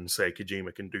bandwagon and say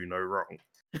Kojima can do no wrong,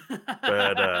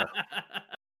 but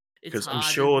because I'm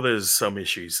sure there's some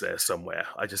issues there somewhere.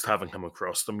 I just haven't come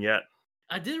across them yet.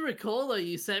 I did recall though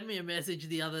you sent me a message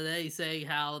the other day saying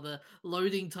how the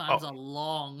loading times are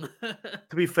long.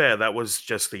 To be fair, that was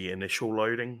just the initial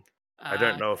loading. I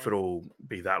don't know if it'll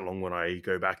be that long when I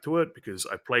go back to it, because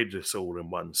I played this all in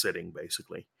one sitting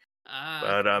basically.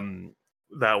 But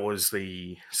that was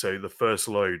the first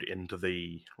load into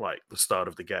the start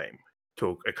of the game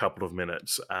took a couple of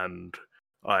minutes, and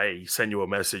I sent you a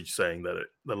message saying that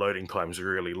the loading times are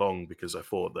really long because I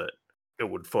thought that it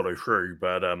would follow through.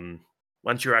 But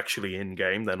once you're actually in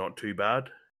game, they're not too bad.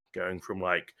 Going from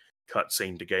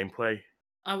cutscene to gameplay.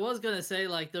 I was gonna say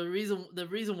the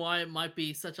reason why it might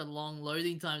be such a long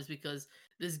loading time is because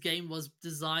this game was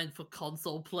designed for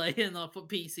console play and not for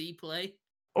PC play.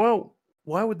 Well,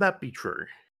 why would that be true?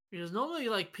 Because normally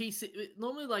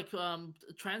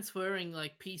transferring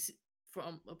PC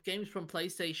from games from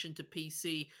PlayStation to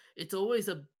PC, it's always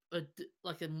a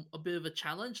bit of a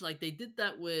challenge. Like they did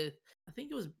that with, I think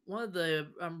it was one of the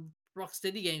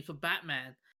Rocksteady games for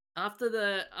Batman. After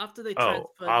they transferred,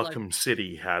 Arkham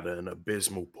City had an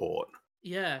abysmal port.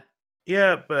 Yeah.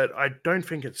 Yeah, but I don't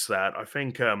think it's that. I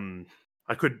think I'd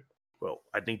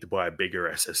need to buy a bigger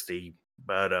SSD,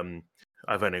 but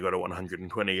I've only got a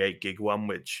 128 gig one,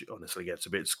 which honestly gets a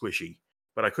bit squishy.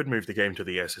 But I could move the game to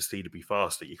the SSD to be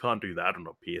faster. You can't do that on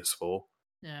a PS4.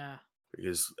 Yeah.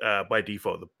 Because by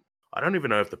default, I don't even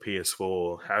know if the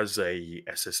PS4 has a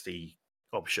SSD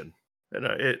option.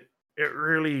 It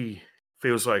really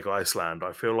feels like Iceland.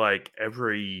 I feel like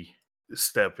every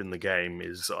step in the game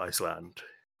is Iceland,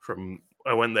 from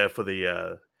I went there for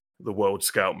the World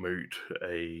Scout Moot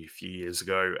a few years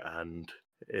ago, and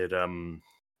it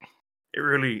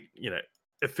really,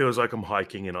 it feels like I'm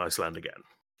hiking in Iceland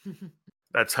again.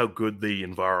 That's how good the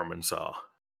environments are.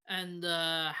 And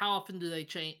how often do they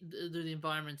change? Do the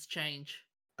environments change?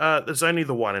 There's only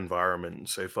the one environment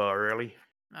so far, really.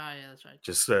 Oh yeah, that's right.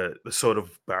 Just the sort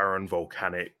of barren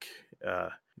volcanic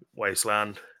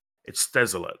wasteland. It's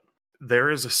desolate.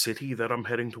 There is a city that I'm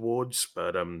heading towards,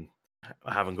 but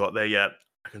I haven't got there yet.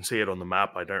 I can see it on the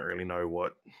map. I don't really know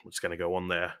what's going to go on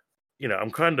there.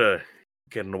 I'm kind of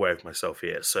getting away with myself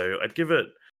here, so I'd give it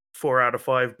 4 out of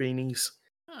 5 beanies.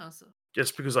 Oh, so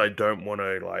Just because I don't want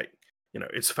to,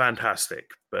 it's fantastic,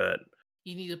 but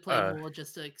you need to play more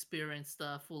just to experience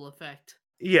the full effect.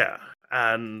 yeah,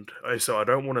 and also I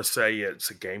don't want to say it's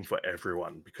a game for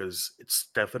everyone, because it's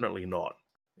definitely not.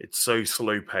 It's so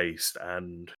slow paced,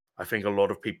 and I think a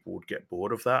lot of people would get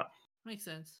bored of that. Makes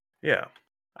sense. Yeah.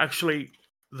 Actually,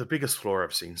 the biggest flaw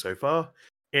I've seen so far,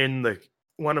 in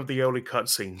one of the early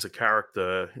cutscenes, a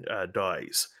character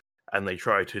dies, and they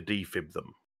try to defib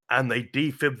them. And they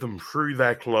defib them through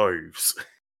their clothes.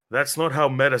 That's not how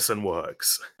medicine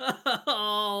works.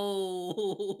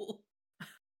 Oh.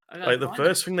 Like, the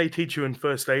first thing they teach you in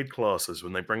first aid classes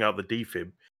when they bring out the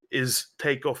defib is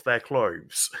take off their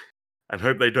clothes and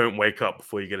hope they don't wake up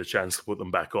before you get a chance to put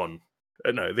them back on.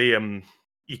 No,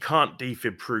 you can't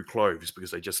defib through clothes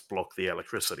because they just block the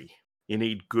electricity. You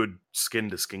need good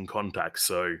skin-to-skin contact,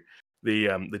 so the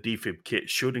defib kit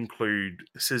should include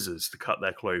scissors to cut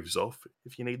their clothes off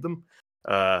if you need them,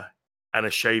 and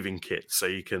a shaving kit so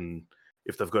you can,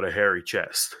 if they've got a hairy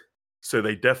chest. So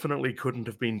they definitely couldn't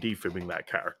have been defibbing that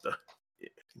character.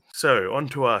 So, on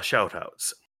to our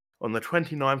shoutouts. On the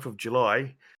 29th of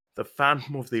July, the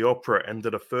Phantom of the Opera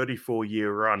ended a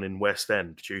 34-year run in West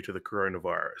End due to the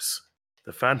coronavirus.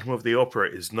 The Phantom of the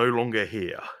Opera is no longer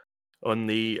here. On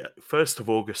the 1st of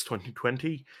August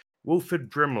 2020, Wilfred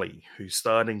Brimley, who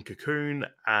starred in Cocoon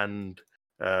and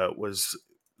was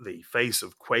the face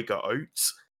of Quaker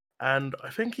Oats, and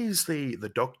I think he's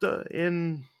the Doctor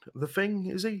in The Thing,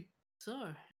 is he?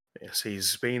 So Yes,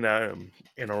 he's been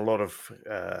in a lot of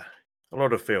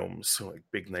films, like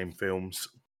big name films.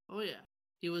 Oh yeah,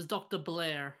 he was Dr.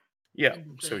 Blair. Yeah,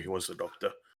 so he was the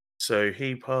Doctor. So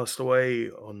he passed away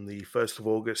on the 1st of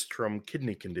August from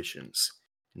kidney conditions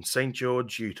in St.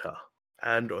 George, Utah.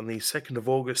 And on the 2nd of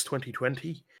August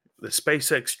 2020, the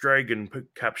SpaceX Dragon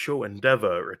capsule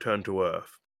Endeavour returned to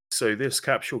Earth. So this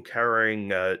capsule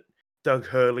carrying Doug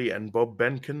Hurley and Bob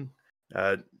Behnken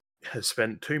has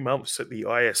spent 2 months at the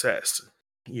ISS.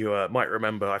 You might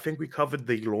remember, I think we covered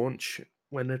the launch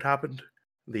when it happened.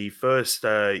 The first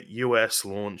US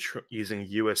launch using a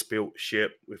US-built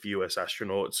ship with US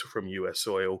astronauts from US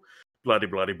soil, blah,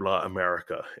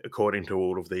 America, according to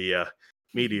all of the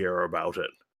media about it.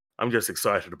 I'm just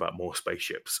excited about more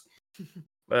spaceships.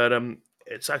 But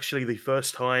it's actually the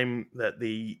first time that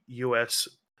the US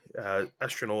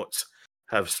astronauts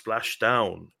have splashed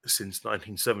down since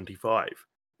 1975.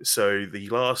 So the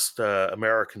last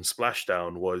American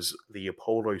splashdown was the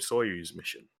Apollo-Soyuz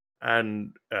mission.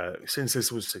 And since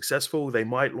this was successful, they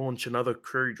might launch another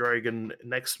Crew Dragon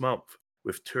next month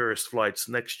with tourist flights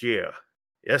next year.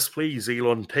 Yes, please,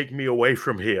 Elon, take me away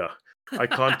from here. I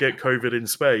can't get COVID in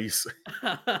space.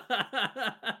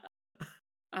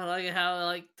 I like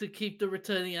how, to keep the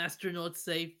returning astronauts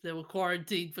safe, they were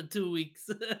quarantined for 2 weeks.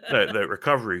 No, the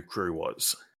recovery crew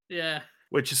was. Yeah.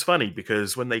 Which is funny,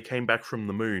 because when they came back from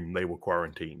the moon, they were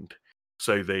quarantined.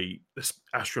 So the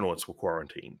astronauts were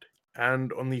quarantined.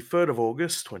 And on the 3rd of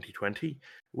August 2020,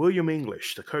 William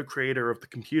English, the co-creator of the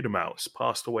computer mouse,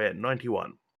 passed away at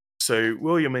 91. So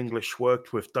William English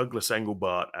worked with Douglas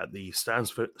Engelbart at the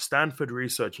Stanford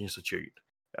Research Institute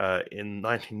in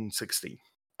 1960.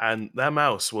 And that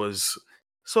mouse was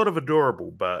sort of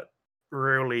adorable, but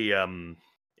really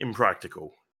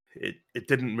impractical. It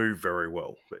didn't move very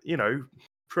well. But,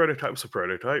 prototypes are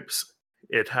prototypes.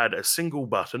 It had a single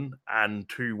button and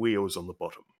 2 wheels on the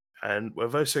bottom. And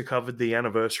we've also covered the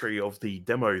anniversary of the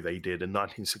demo they did in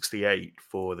 1968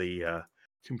 for the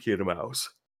computer mouse.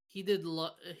 He did a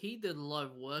lot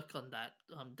of work on that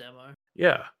demo.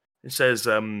 Yeah. It says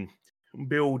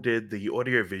Bill did the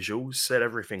audio visuals, set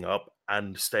everything up,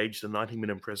 and staged a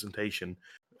 90-minute presentation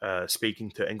speaking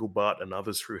to Engelbart and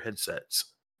others through headsets.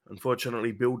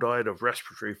 Unfortunately, Bill died of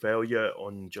respiratory failure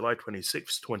on July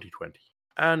 26, 2020.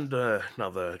 And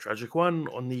another tragic one,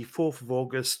 on the 4th of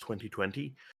August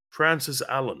 2020, Frances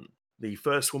Allen, the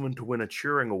first woman to win a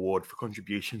Turing Award for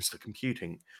contributions to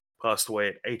computing, passed away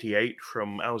at 88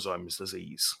 from Alzheimer's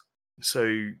disease.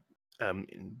 So,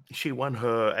 she won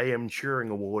her A.M.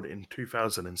 Turing Award in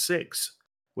 2006,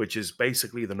 which is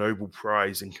basically the Nobel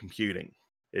Prize in computing.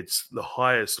 It's the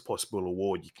highest possible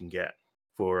award you can get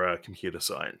for computer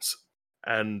science.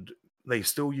 And they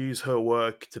still use her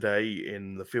work today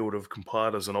in the field of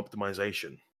compilers and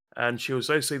optimization. And she was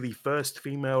also the first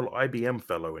female IBM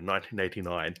Fellow in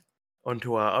 1989. On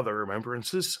to our other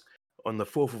remembrances. On the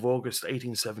 4th of August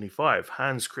 1875,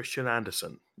 Hans Christian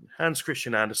Andersen. Hans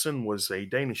Christian Andersen was a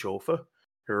Danish author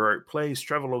who wrote plays,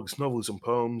 travelogues, novels, and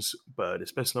poems, but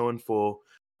is best known for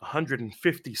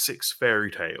 156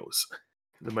 fairy tales.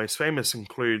 The most famous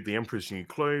include The Emperor's New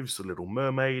Clothes, The Little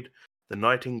Mermaid, The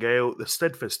Nightingale, The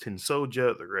Steadfast Tin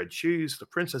Soldier, The Red Shoes, The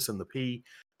Princess and the Pea,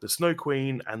 The Snow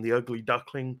Queen and the Ugly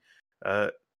Duckling,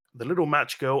 The Little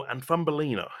Match Girl, and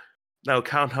Thumbelina. Now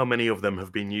count how many of them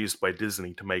have been used by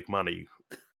Disney to make money.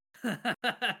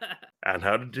 And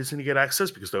how did Disney get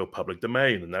access? Because they were public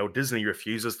domain, and now Disney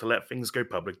refuses to let things go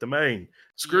public domain.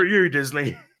 Screw you,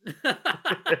 Disney!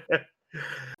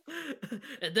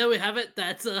 And there we have it.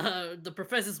 That's the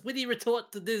professor's witty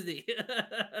retort to Disney.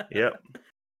 Yep.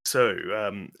 So,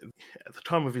 at the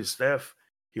time of his death,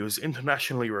 he was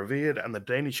internationally revered, and the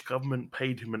Danish government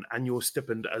paid him an annual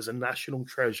stipend as a national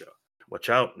treasure.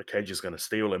 Watch out, the cage is going to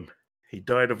steal him. He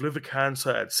died of liver cancer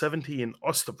at 70 in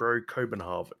Osterbro,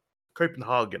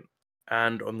 Copenhagen.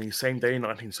 And on the same day,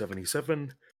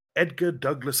 1977, Edgar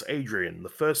Douglas Adrian, the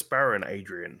first Baron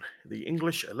Adrian, the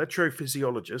English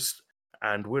electrophysiologist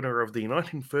and winner of the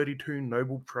 1932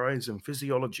 Nobel Prize in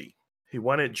Physiology. He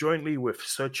won it jointly with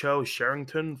Sir Charles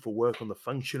Sherrington for work on the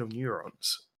function of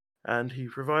neurons. And he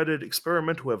provided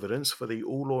experimental evidence for the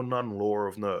all or none law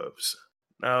of nerves.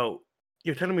 Now,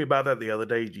 you were telling me about that the other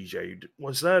day, DJ.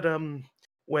 Was that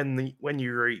when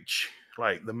you reach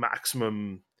like the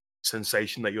maximum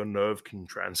sensation that your nerve can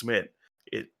transmit,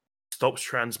 it stops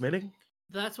transmitting?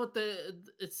 That's what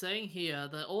it's saying here.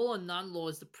 The all or none law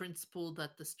is the principle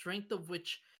that the strength of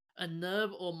which a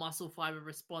nerve or muscle fiber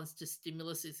responds to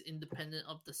stimulus is independent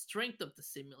of the strength of the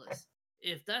stimulus.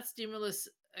 If that stimulus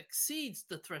exceeds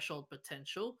the threshold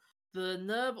potential, the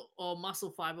nerve or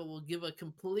muscle fiber will give a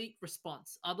complete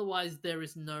response. Otherwise, there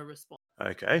is no response.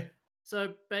 Okay.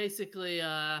 So basically,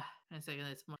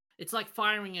 it's like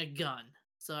firing a gun.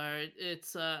 So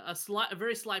it's a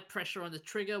very slight pressure on the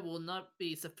trigger will not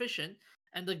be sufficient,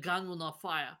 and the gun will not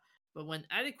fire. But when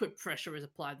adequate pressure is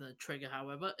applied on the trigger,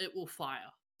 however, it will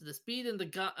fire. So the speed and the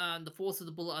gun and the force of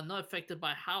the bullet are not affected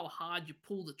by how hard you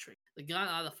pull the trigger. The gun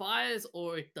either fires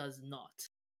or it does not.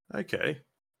 Okay.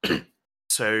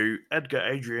 So Edgar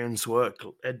Adrian's work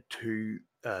led to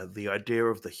the idea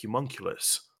of the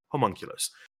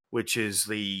homunculus, which is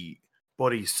the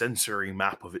body's sensory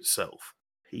map of itself.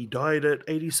 He died at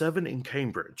 87 in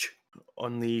Cambridge.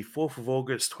 On the 4th of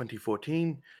August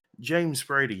 2014, James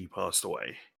Brady passed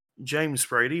away. James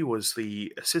Brady was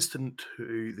the assistant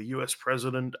to the US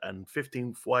President and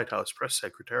 15th White House press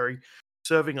secretary,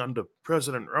 serving under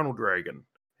President Ronald Reagan.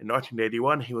 In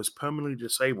 1981, he was permanently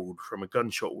disabled from a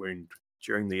gunshot wound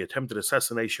during the attempted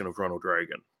assassination of Ronald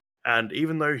Reagan. And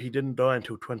even though he didn't die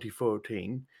until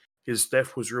 2014, his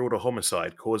death was ruled a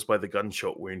homicide caused by the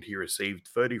gunshot wound he received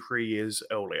 33 years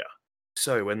earlier.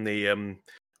 So when the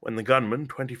gunman,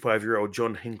 25-year-old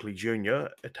John Hinckley Jr.,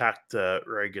 attacked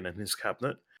Reagan and his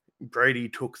cabinet, Brady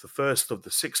took the first of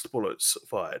the 6 bullets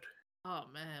fired. Oh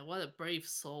man, what a brave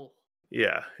soul.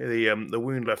 Yeah, the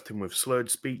wound left him with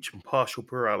slurred speech and partial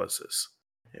paralysis.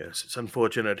 Yes, it's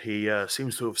unfortunate. He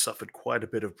seems to have suffered quite a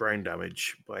bit of brain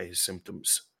damage by his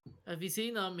symptoms. Have you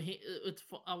seen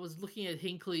I was looking at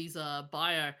Hinckley's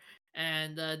bio,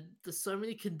 and there's so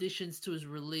many conditions to his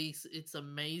release. It's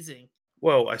amazing.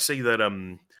 Well, I see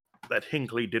that that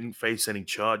Hinckley didn't face any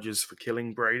charges for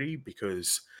killing Brady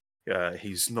because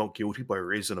he's not guilty by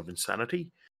reason of insanity.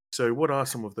 So, what are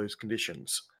some of those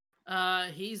conditions?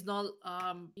 He's not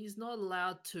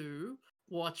allowed to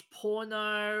watch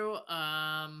porno.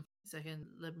 Second,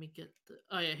 let me get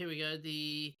here we go.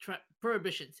 The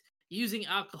prohibitions: using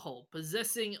alcohol,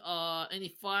 possessing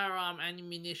any firearm,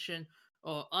 ammunition,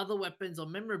 or other weapons or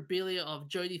memorabilia of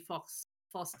Jodie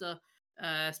Foster,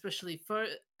 especially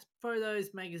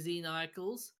photos, magazine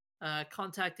articles,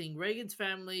 contacting Reagan's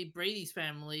family, Brady's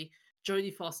family,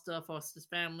 Jodie Foster, Foster's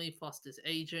family, Foster's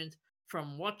agent,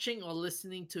 from watching or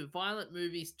listening to violent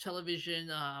movies,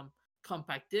 television,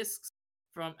 compact discs,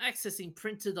 from accessing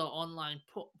printed or online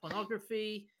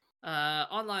pornography,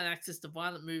 online access to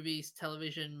violent movies,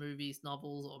 television, movies,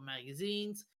 novels, or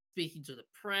magazines, speaking to the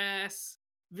press,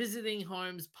 visiting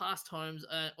past homes,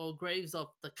 or graves of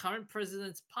the current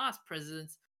presidents, past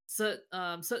presidents,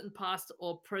 certain past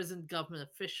or present government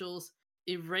officials,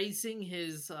 erasing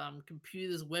his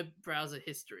computer's web browser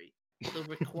history. The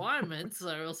requirements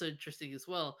are also interesting as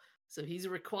well. So he's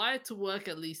required to work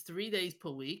at least 3 days per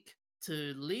week,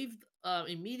 to leave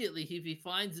immediately if he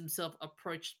finds himself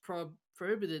approached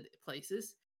prohibited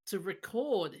places, to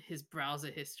record his browser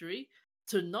history,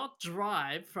 to not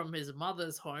drive from his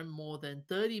mother's home more than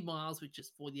 30 miles, which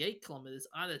is 48 kilometers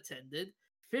unattended,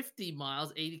 50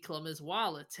 miles, 80 kilometers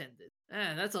while attended.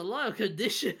 Man, that's a lot of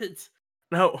conditions.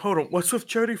 Now, hold on. What's with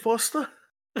Jodie Foster?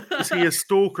 Is he a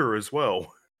stalker as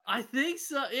well? I think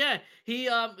so. Yeah, he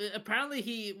apparently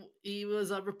he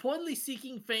was reportedly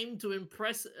seeking fame to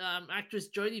impress actress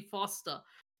Jodie Foster,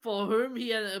 for whom he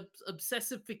had an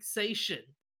obsessive fixation.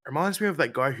 Reminds me of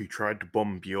that guy who tried to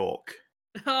bomb Bjork.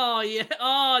 Oh yeah.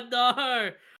 Oh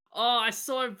no. Oh, I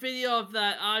saw a video of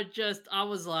that. I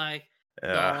was like, no,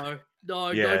 Yeah,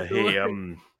 don't do he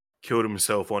it. killed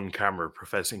himself on camera,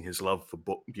 professing his love for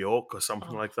Bjork or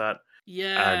something Oh, like that.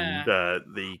 yeah. And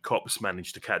the cops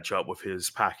managed to catch up with his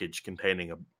package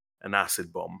containing an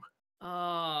acid bomb.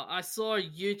 Oh, I saw a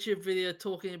YouTube video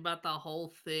talking about the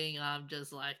whole thing. I'm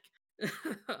just like,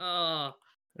 oh.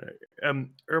 It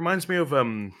reminds me of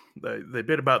the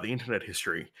bit about the internet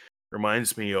history.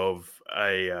 Reminds me of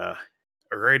a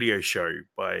radio show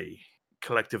by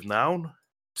Collective Noun.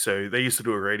 So they used to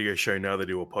do a radio show. Now they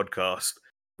do a podcast.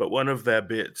 But one of their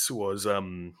bits was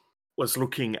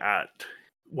looking at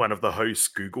one of the hosts'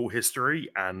 Google history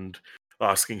and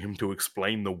asking him to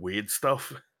explain the weird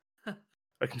stuff.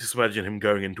 I can just imagine him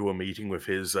going into a meeting with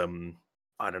his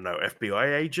I don't know,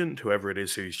 FBI agent, whoever it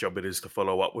is whose job it is to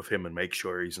follow up with him and make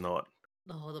sure he's not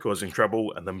causing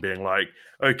trouble, and then being like,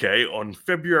 okay, on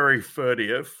February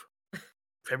 30th,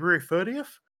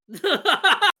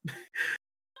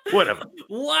 whatever.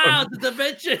 Wow, did the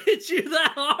dementia hit you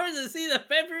that hard to see that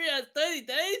February has 30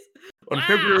 days? On Wow.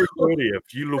 February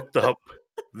 30th, you looked up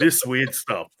this weird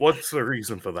stuff. What's the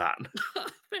reason for that?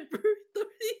 February 30th.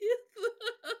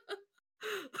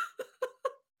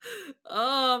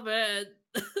 Oh man.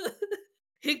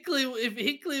 If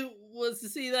Hickley was to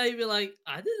see that, he'd be like,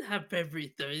 I didn't have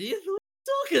February 30th. What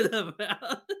are you talking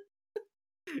about?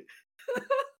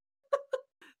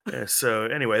 Yeah, so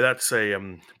anyway, that's a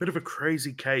bit of a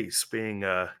crazy case, being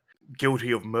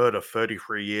guilty of murder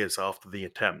 33 years after the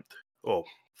attempt. Or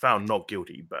found not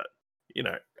guilty, but, you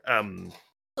know.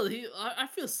 I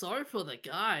feel sorry for the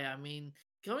guy. I mean,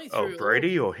 going through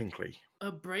Brady or Hinckley?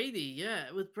 Brady,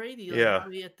 yeah. With Brady, Yeah.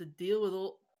 he had to deal with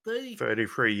all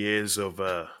 33 years of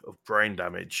brain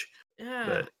damage. Yeah.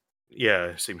 That,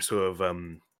 yeah, seems to have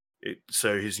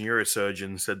so his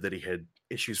neurosurgeon said that he had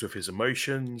issues with his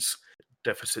emotions,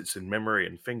 deficits in memory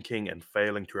and thinking, and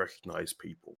failing to recognize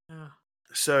people. Yeah.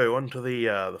 So on to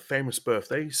the famous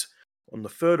birthdays. On the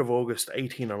 3rd of August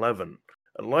 1811,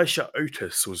 Elisha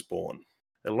Otis was born.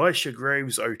 Elisha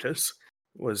Graves Otis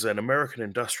was an American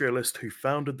industrialist who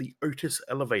founded the Otis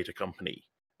Elevator Company.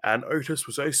 And Otis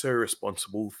was also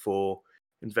responsible for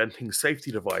inventing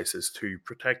safety devices to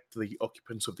protect the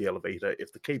occupants of the elevator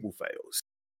if the cable fails.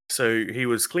 So he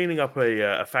was cleaning up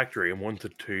a factory and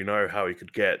wanted to know how he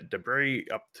could get debris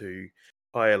up to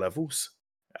higher levels.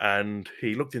 And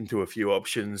he looked into a few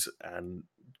options and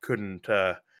couldn't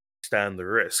stand the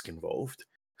risk involved.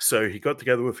 So he got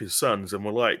together with his sons and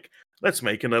were like, let's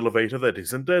make an elevator that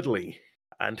isn't deadly.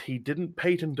 And he didn't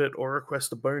patent it or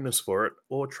request a bonus for it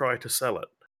or try to sell it.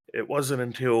 It wasn't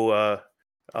until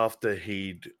after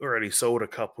he'd already sold a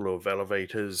couple of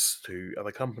elevators to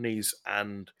other companies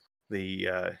and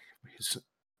his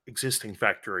existing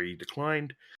factory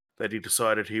declined that he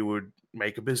decided he would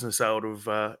make a business out of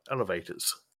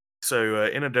elevators. So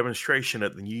in a demonstration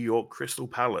at the New York Crystal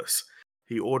Palace,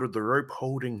 he ordered the rope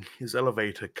holding his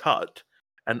elevator cut,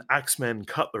 and axemen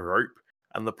cut the rope,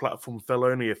 and the platform fell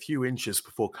only a few inches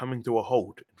before coming to a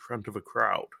halt in front of a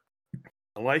crowd.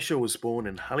 Elisha was born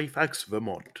in Halifax,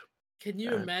 Vermont. Can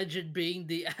you imagine being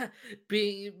the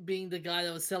being the guy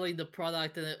that was selling the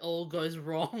product and it all goes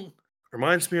wrong?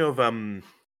 Reminds me of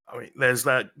there's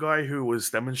that guy who was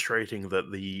demonstrating that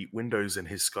the windows in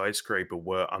his skyscraper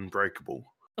were unbreakable.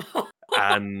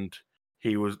 And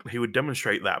he would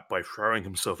demonstrate that by throwing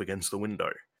himself against the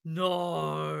window.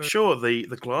 No. Sure, the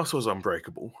glass was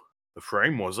unbreakable. The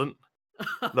frame wasn't.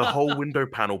 The whole window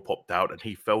panel popped out and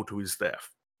he fell to his death.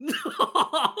 No.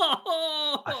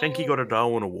 I think he got a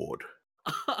Darwin Award.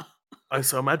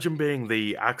 So imagine being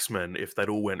the axeman if that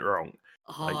all went wrong.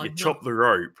 Chop the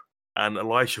rope and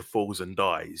Elisha falls and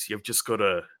dies. You've just got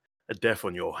a death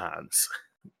on your hands.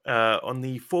 On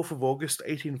the 4th of August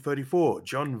 1834,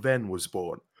 John Venn was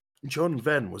born. John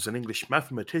Venn was an English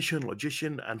mathematician,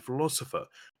 logician, and philosopher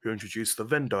who introduced the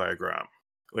Venn diagram.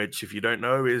 which, if you don't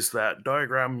know, is that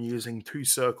diagram using two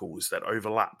circles that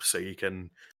overlap so you can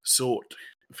sort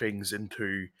things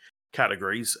into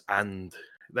categories and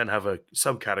then have a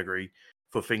subcategory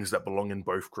for things that belong in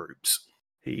both groups.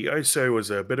 He also was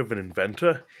a bit of an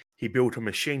inventor. He built a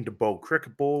machine to bowl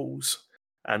cricket balls,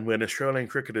 and when Australian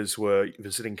cricketers were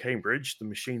visiting Cambridge, the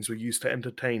machines were used to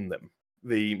entertain them.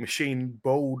 The machine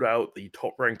bowled out the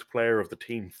top-ranked player of the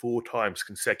team 4 times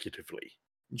consecutively.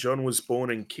 John was born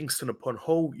in Kingston upon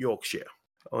Hull, Yorkshire.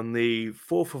 On the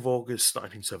 4th of August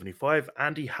 1975,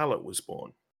 Andy Hallett was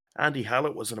born. Andy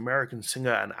Hallett was an American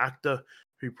singer and actor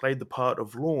who played the part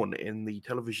of Lorne in the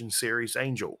television series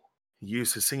Angel. He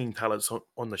used his singing talents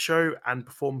on the show and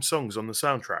performed songs on the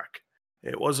soundtrack.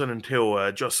 It wasn't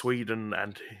until Joss Whedon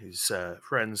and his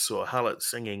friends saw Hallett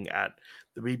singing at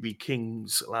the B.B.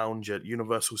 King's Lounge at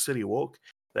Universal City Walk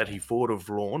that he thought of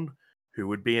Lorne, who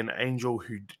would be an angel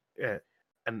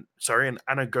an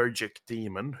anagogic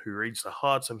demon who reads the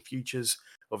hearts and futures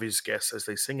of his guests as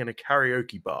they sing in a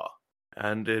karaoke bar.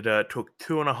 And it took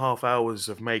 2.5 hours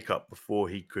of makeup before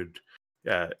he could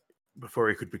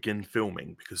begin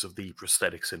filming because of the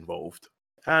prosthetics involved.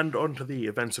 And on to the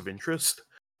events of interest.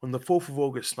 On the 4th of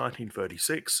August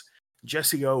 1936,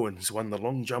 Jesse Owens won the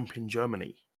long jump in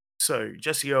Germany. So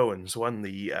Jesse Owens won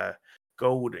the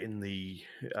gold in the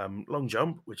long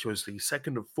jump, which was the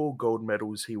second of 4 gold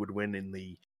medals he would win in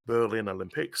the Berlin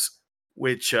Olympics,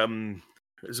 which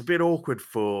is a bit awkward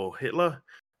for Hitler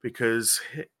because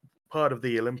part of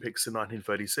the Olympics in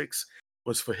 1936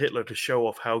 was for Hitler to show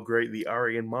off how great the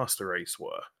Aryan Master Race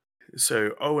were.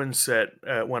 So Owens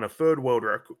won a third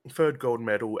gold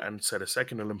medal and set a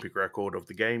second Olympic record of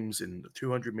the Games in the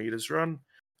 200 meters run.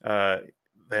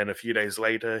 Then a few days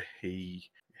later, he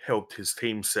helped his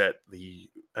team set the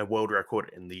world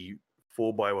record in the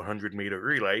 4x100 meter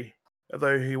relay,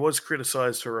 although he was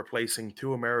criticized for replacing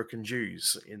 2 American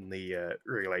Jews in the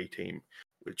relay team,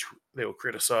 which they were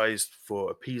criticized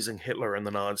for appeasing Hitler and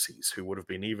the Nazis, who would have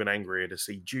been even angrier to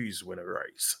see Jews win a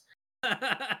race.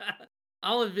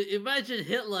 I would imagine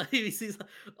Hitler. He sees,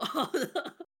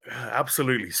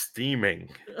 absolutely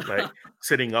steaming, like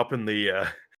sitting up in the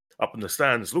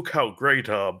stands. Look how great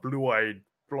our blue-eyed,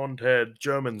 blonde-haired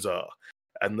Germans are,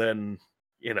 and then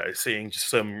seeing just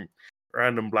some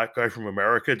random black guy from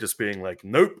America just being like,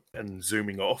 "Nope," and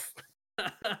zooming off.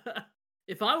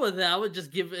 If I were there, I would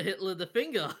just give Hitler the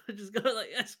finger. Just go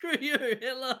like, "Screw you,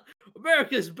 Hitler!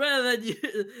 America's better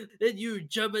than you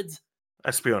Germans."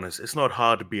 Let's be honest, it's not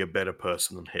hard to be a better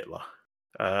person than Hitler.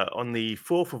 On the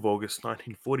 4th of August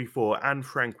 1944, Anne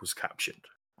Frank was captured.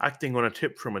 Acting on a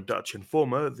tip from a Dutch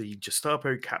informer, the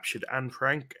Gestapo captured Anne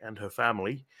Frank and her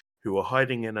family, who were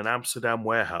hiding in an Amsterdam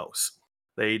warehouse.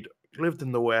 They'd lived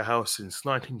in the warehouse since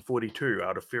 1942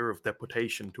 out of fear of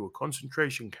deportation to a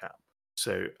concentration camp.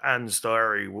 So Anne's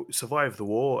diary survived the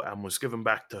war and was given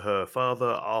back to her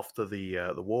father after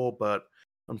the war, but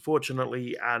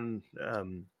unfortunately, Anne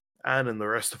and the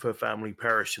rest of her family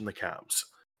perished in the camps.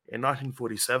 In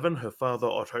 1947, her father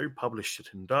Otto published it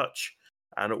in Dutch,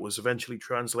 and it was eventually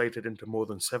translated into more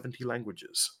than 70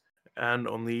 languages. And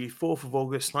on the 4th of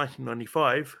August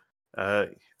 1995,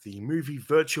 the movie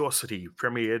Virtuosity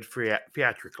premiered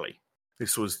theatrically.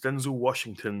 This was Denzel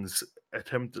Washington's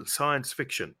attempt at science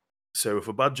fiction. So with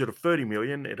a budget of $30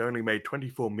 million, it only made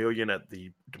 $24 million at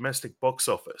the domestic box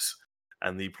office.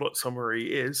 And the plot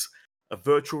summary is, a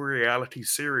virtual reality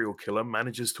serial killer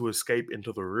manages to escape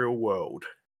into the real world.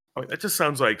 I mean, that just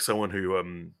sounds like someone who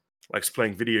likes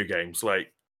playing video games,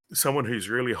 like someone who's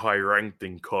really high ranked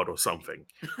in COD or something,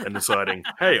 and deciding,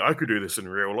 hey, I could do this in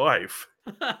real life.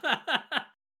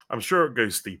 I'm sure it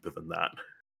goes deeper than that.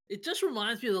 It just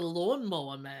reminds me of the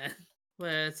Lawnmower Man,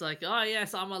 where it's like, oh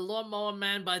yes, I'm a lawnmower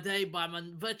man by day, but I'm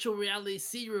a virtual reality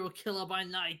serial killer by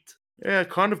night. Yeah,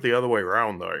 kind of the other way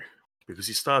around though, because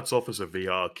he starts off as a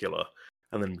VR killer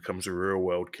and then becomes a real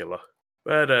world killer.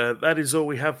 But that is all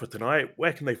we have for tonight.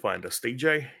 Where can they find us,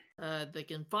 DJ? They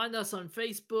can find us on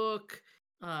Facebook,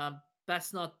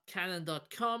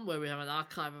 that'snotcanon.com, where we have an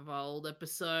archive of our old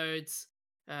episodes,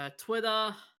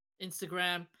 Twitter,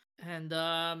 Instagram, and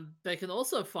they can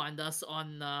also find us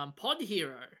on Pod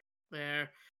Hero, where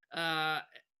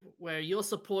your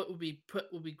support will be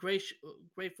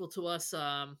grateful to us,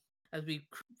 as we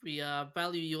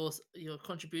value your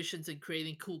contributions in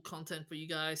creating cool content for you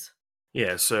guys.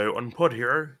 Yeah, so on Pod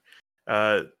Hero,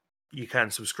 you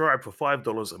can subscribe for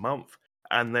 $5 a month,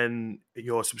 and then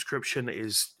your subscription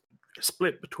is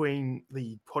split between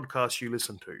the podcasts you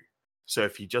listen to. So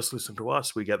if you just listen to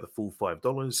us, we get the full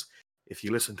 $5. If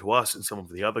you listen to us and some of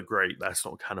the other great That's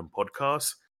Not Canon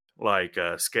podcasts, like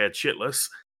Scared Shitless,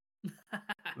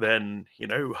 then,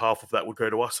 half of that would go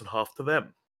to us and half to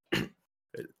them.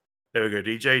 There we go,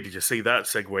 DJ. Did you see that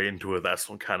segue into a That's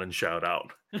Not Canon shout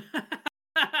out?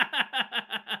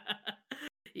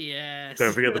 Yes.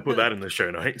 Don't forget to put that in the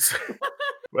show notes.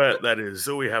 But that is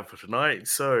all we have for tonight.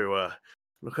 So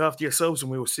look after yourselves, and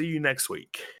we will see you next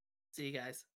week. See you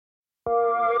guys.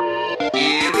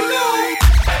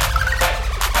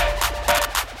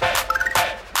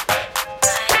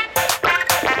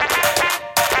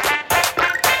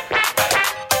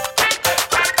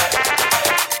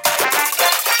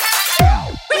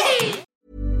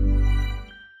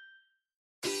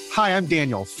 Hi, I'm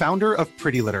Daniel, founder of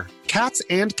Pretty Litter. Cats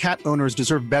and cat owners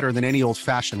deserve better than any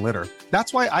old-fashioned litter.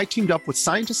 That's why I teamed up with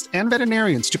scientists and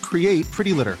veterinarians to create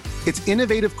Pretty Litter. Its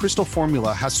innovative crystal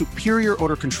formula has superior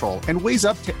odor control and weighs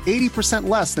up to 80%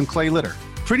 less than clay litter.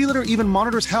 Pretty Litter even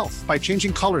monitors health by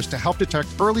changing colors to help detect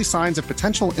early signs of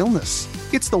potential illness.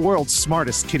 It's the world's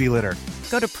smartest kitty litter.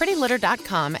 Go to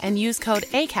prettylitter.com and use code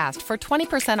ACAST for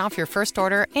 20% off your first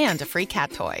order and a free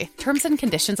cat toy. Terms and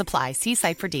conditions apply. See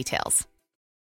site for details.